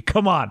 Maggie.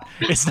 Come on.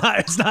 It's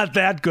not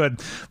that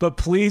good. But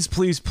please,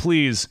 please,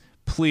 please,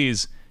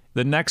 please,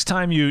 the next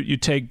time you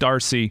take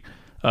Darcy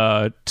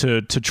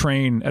to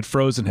train at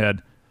Frozen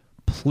Head,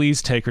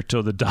 please take her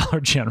to the Dollar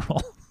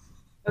General.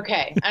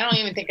 Okay. I don't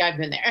even think I've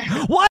been there.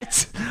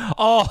 What?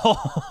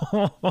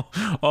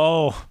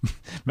 Oh,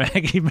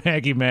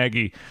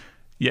 Maggie.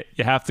 You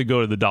have to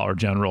go to the Dollar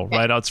General, okay.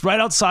 right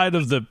outside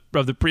of the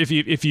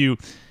if you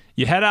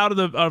head out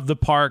of the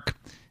park,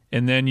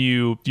 and then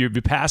you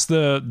pass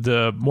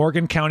the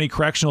Morgan County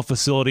Correctional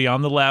Facility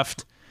on the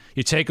left.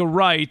 You take a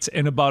right,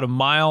 and about a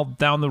mile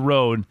down the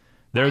road,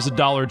 there's a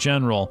Dollar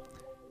General,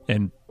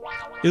 and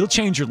it'll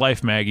change your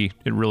life, Maggie.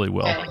 It really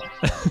will. Okay.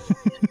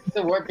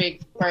 The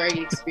Wartburg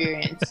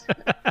experience.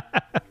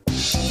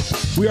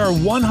 We are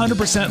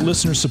 100%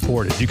 listener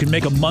supported. You can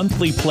make a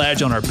monthly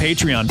pledge on our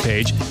Patreon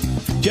page.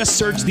 Just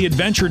search The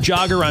Adventure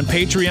Jogger on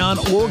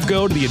Patreon or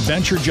go to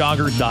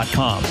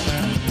theadventurejogger.com.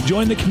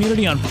 Join the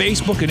community on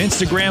Facebook and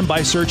Instagram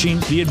by searching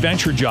The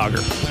Adventure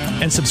Jogger.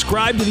 And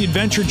subscribe to The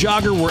Adventure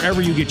Jogger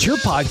wherever you get your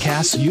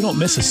podcasts so you don't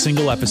miss a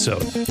single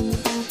episode.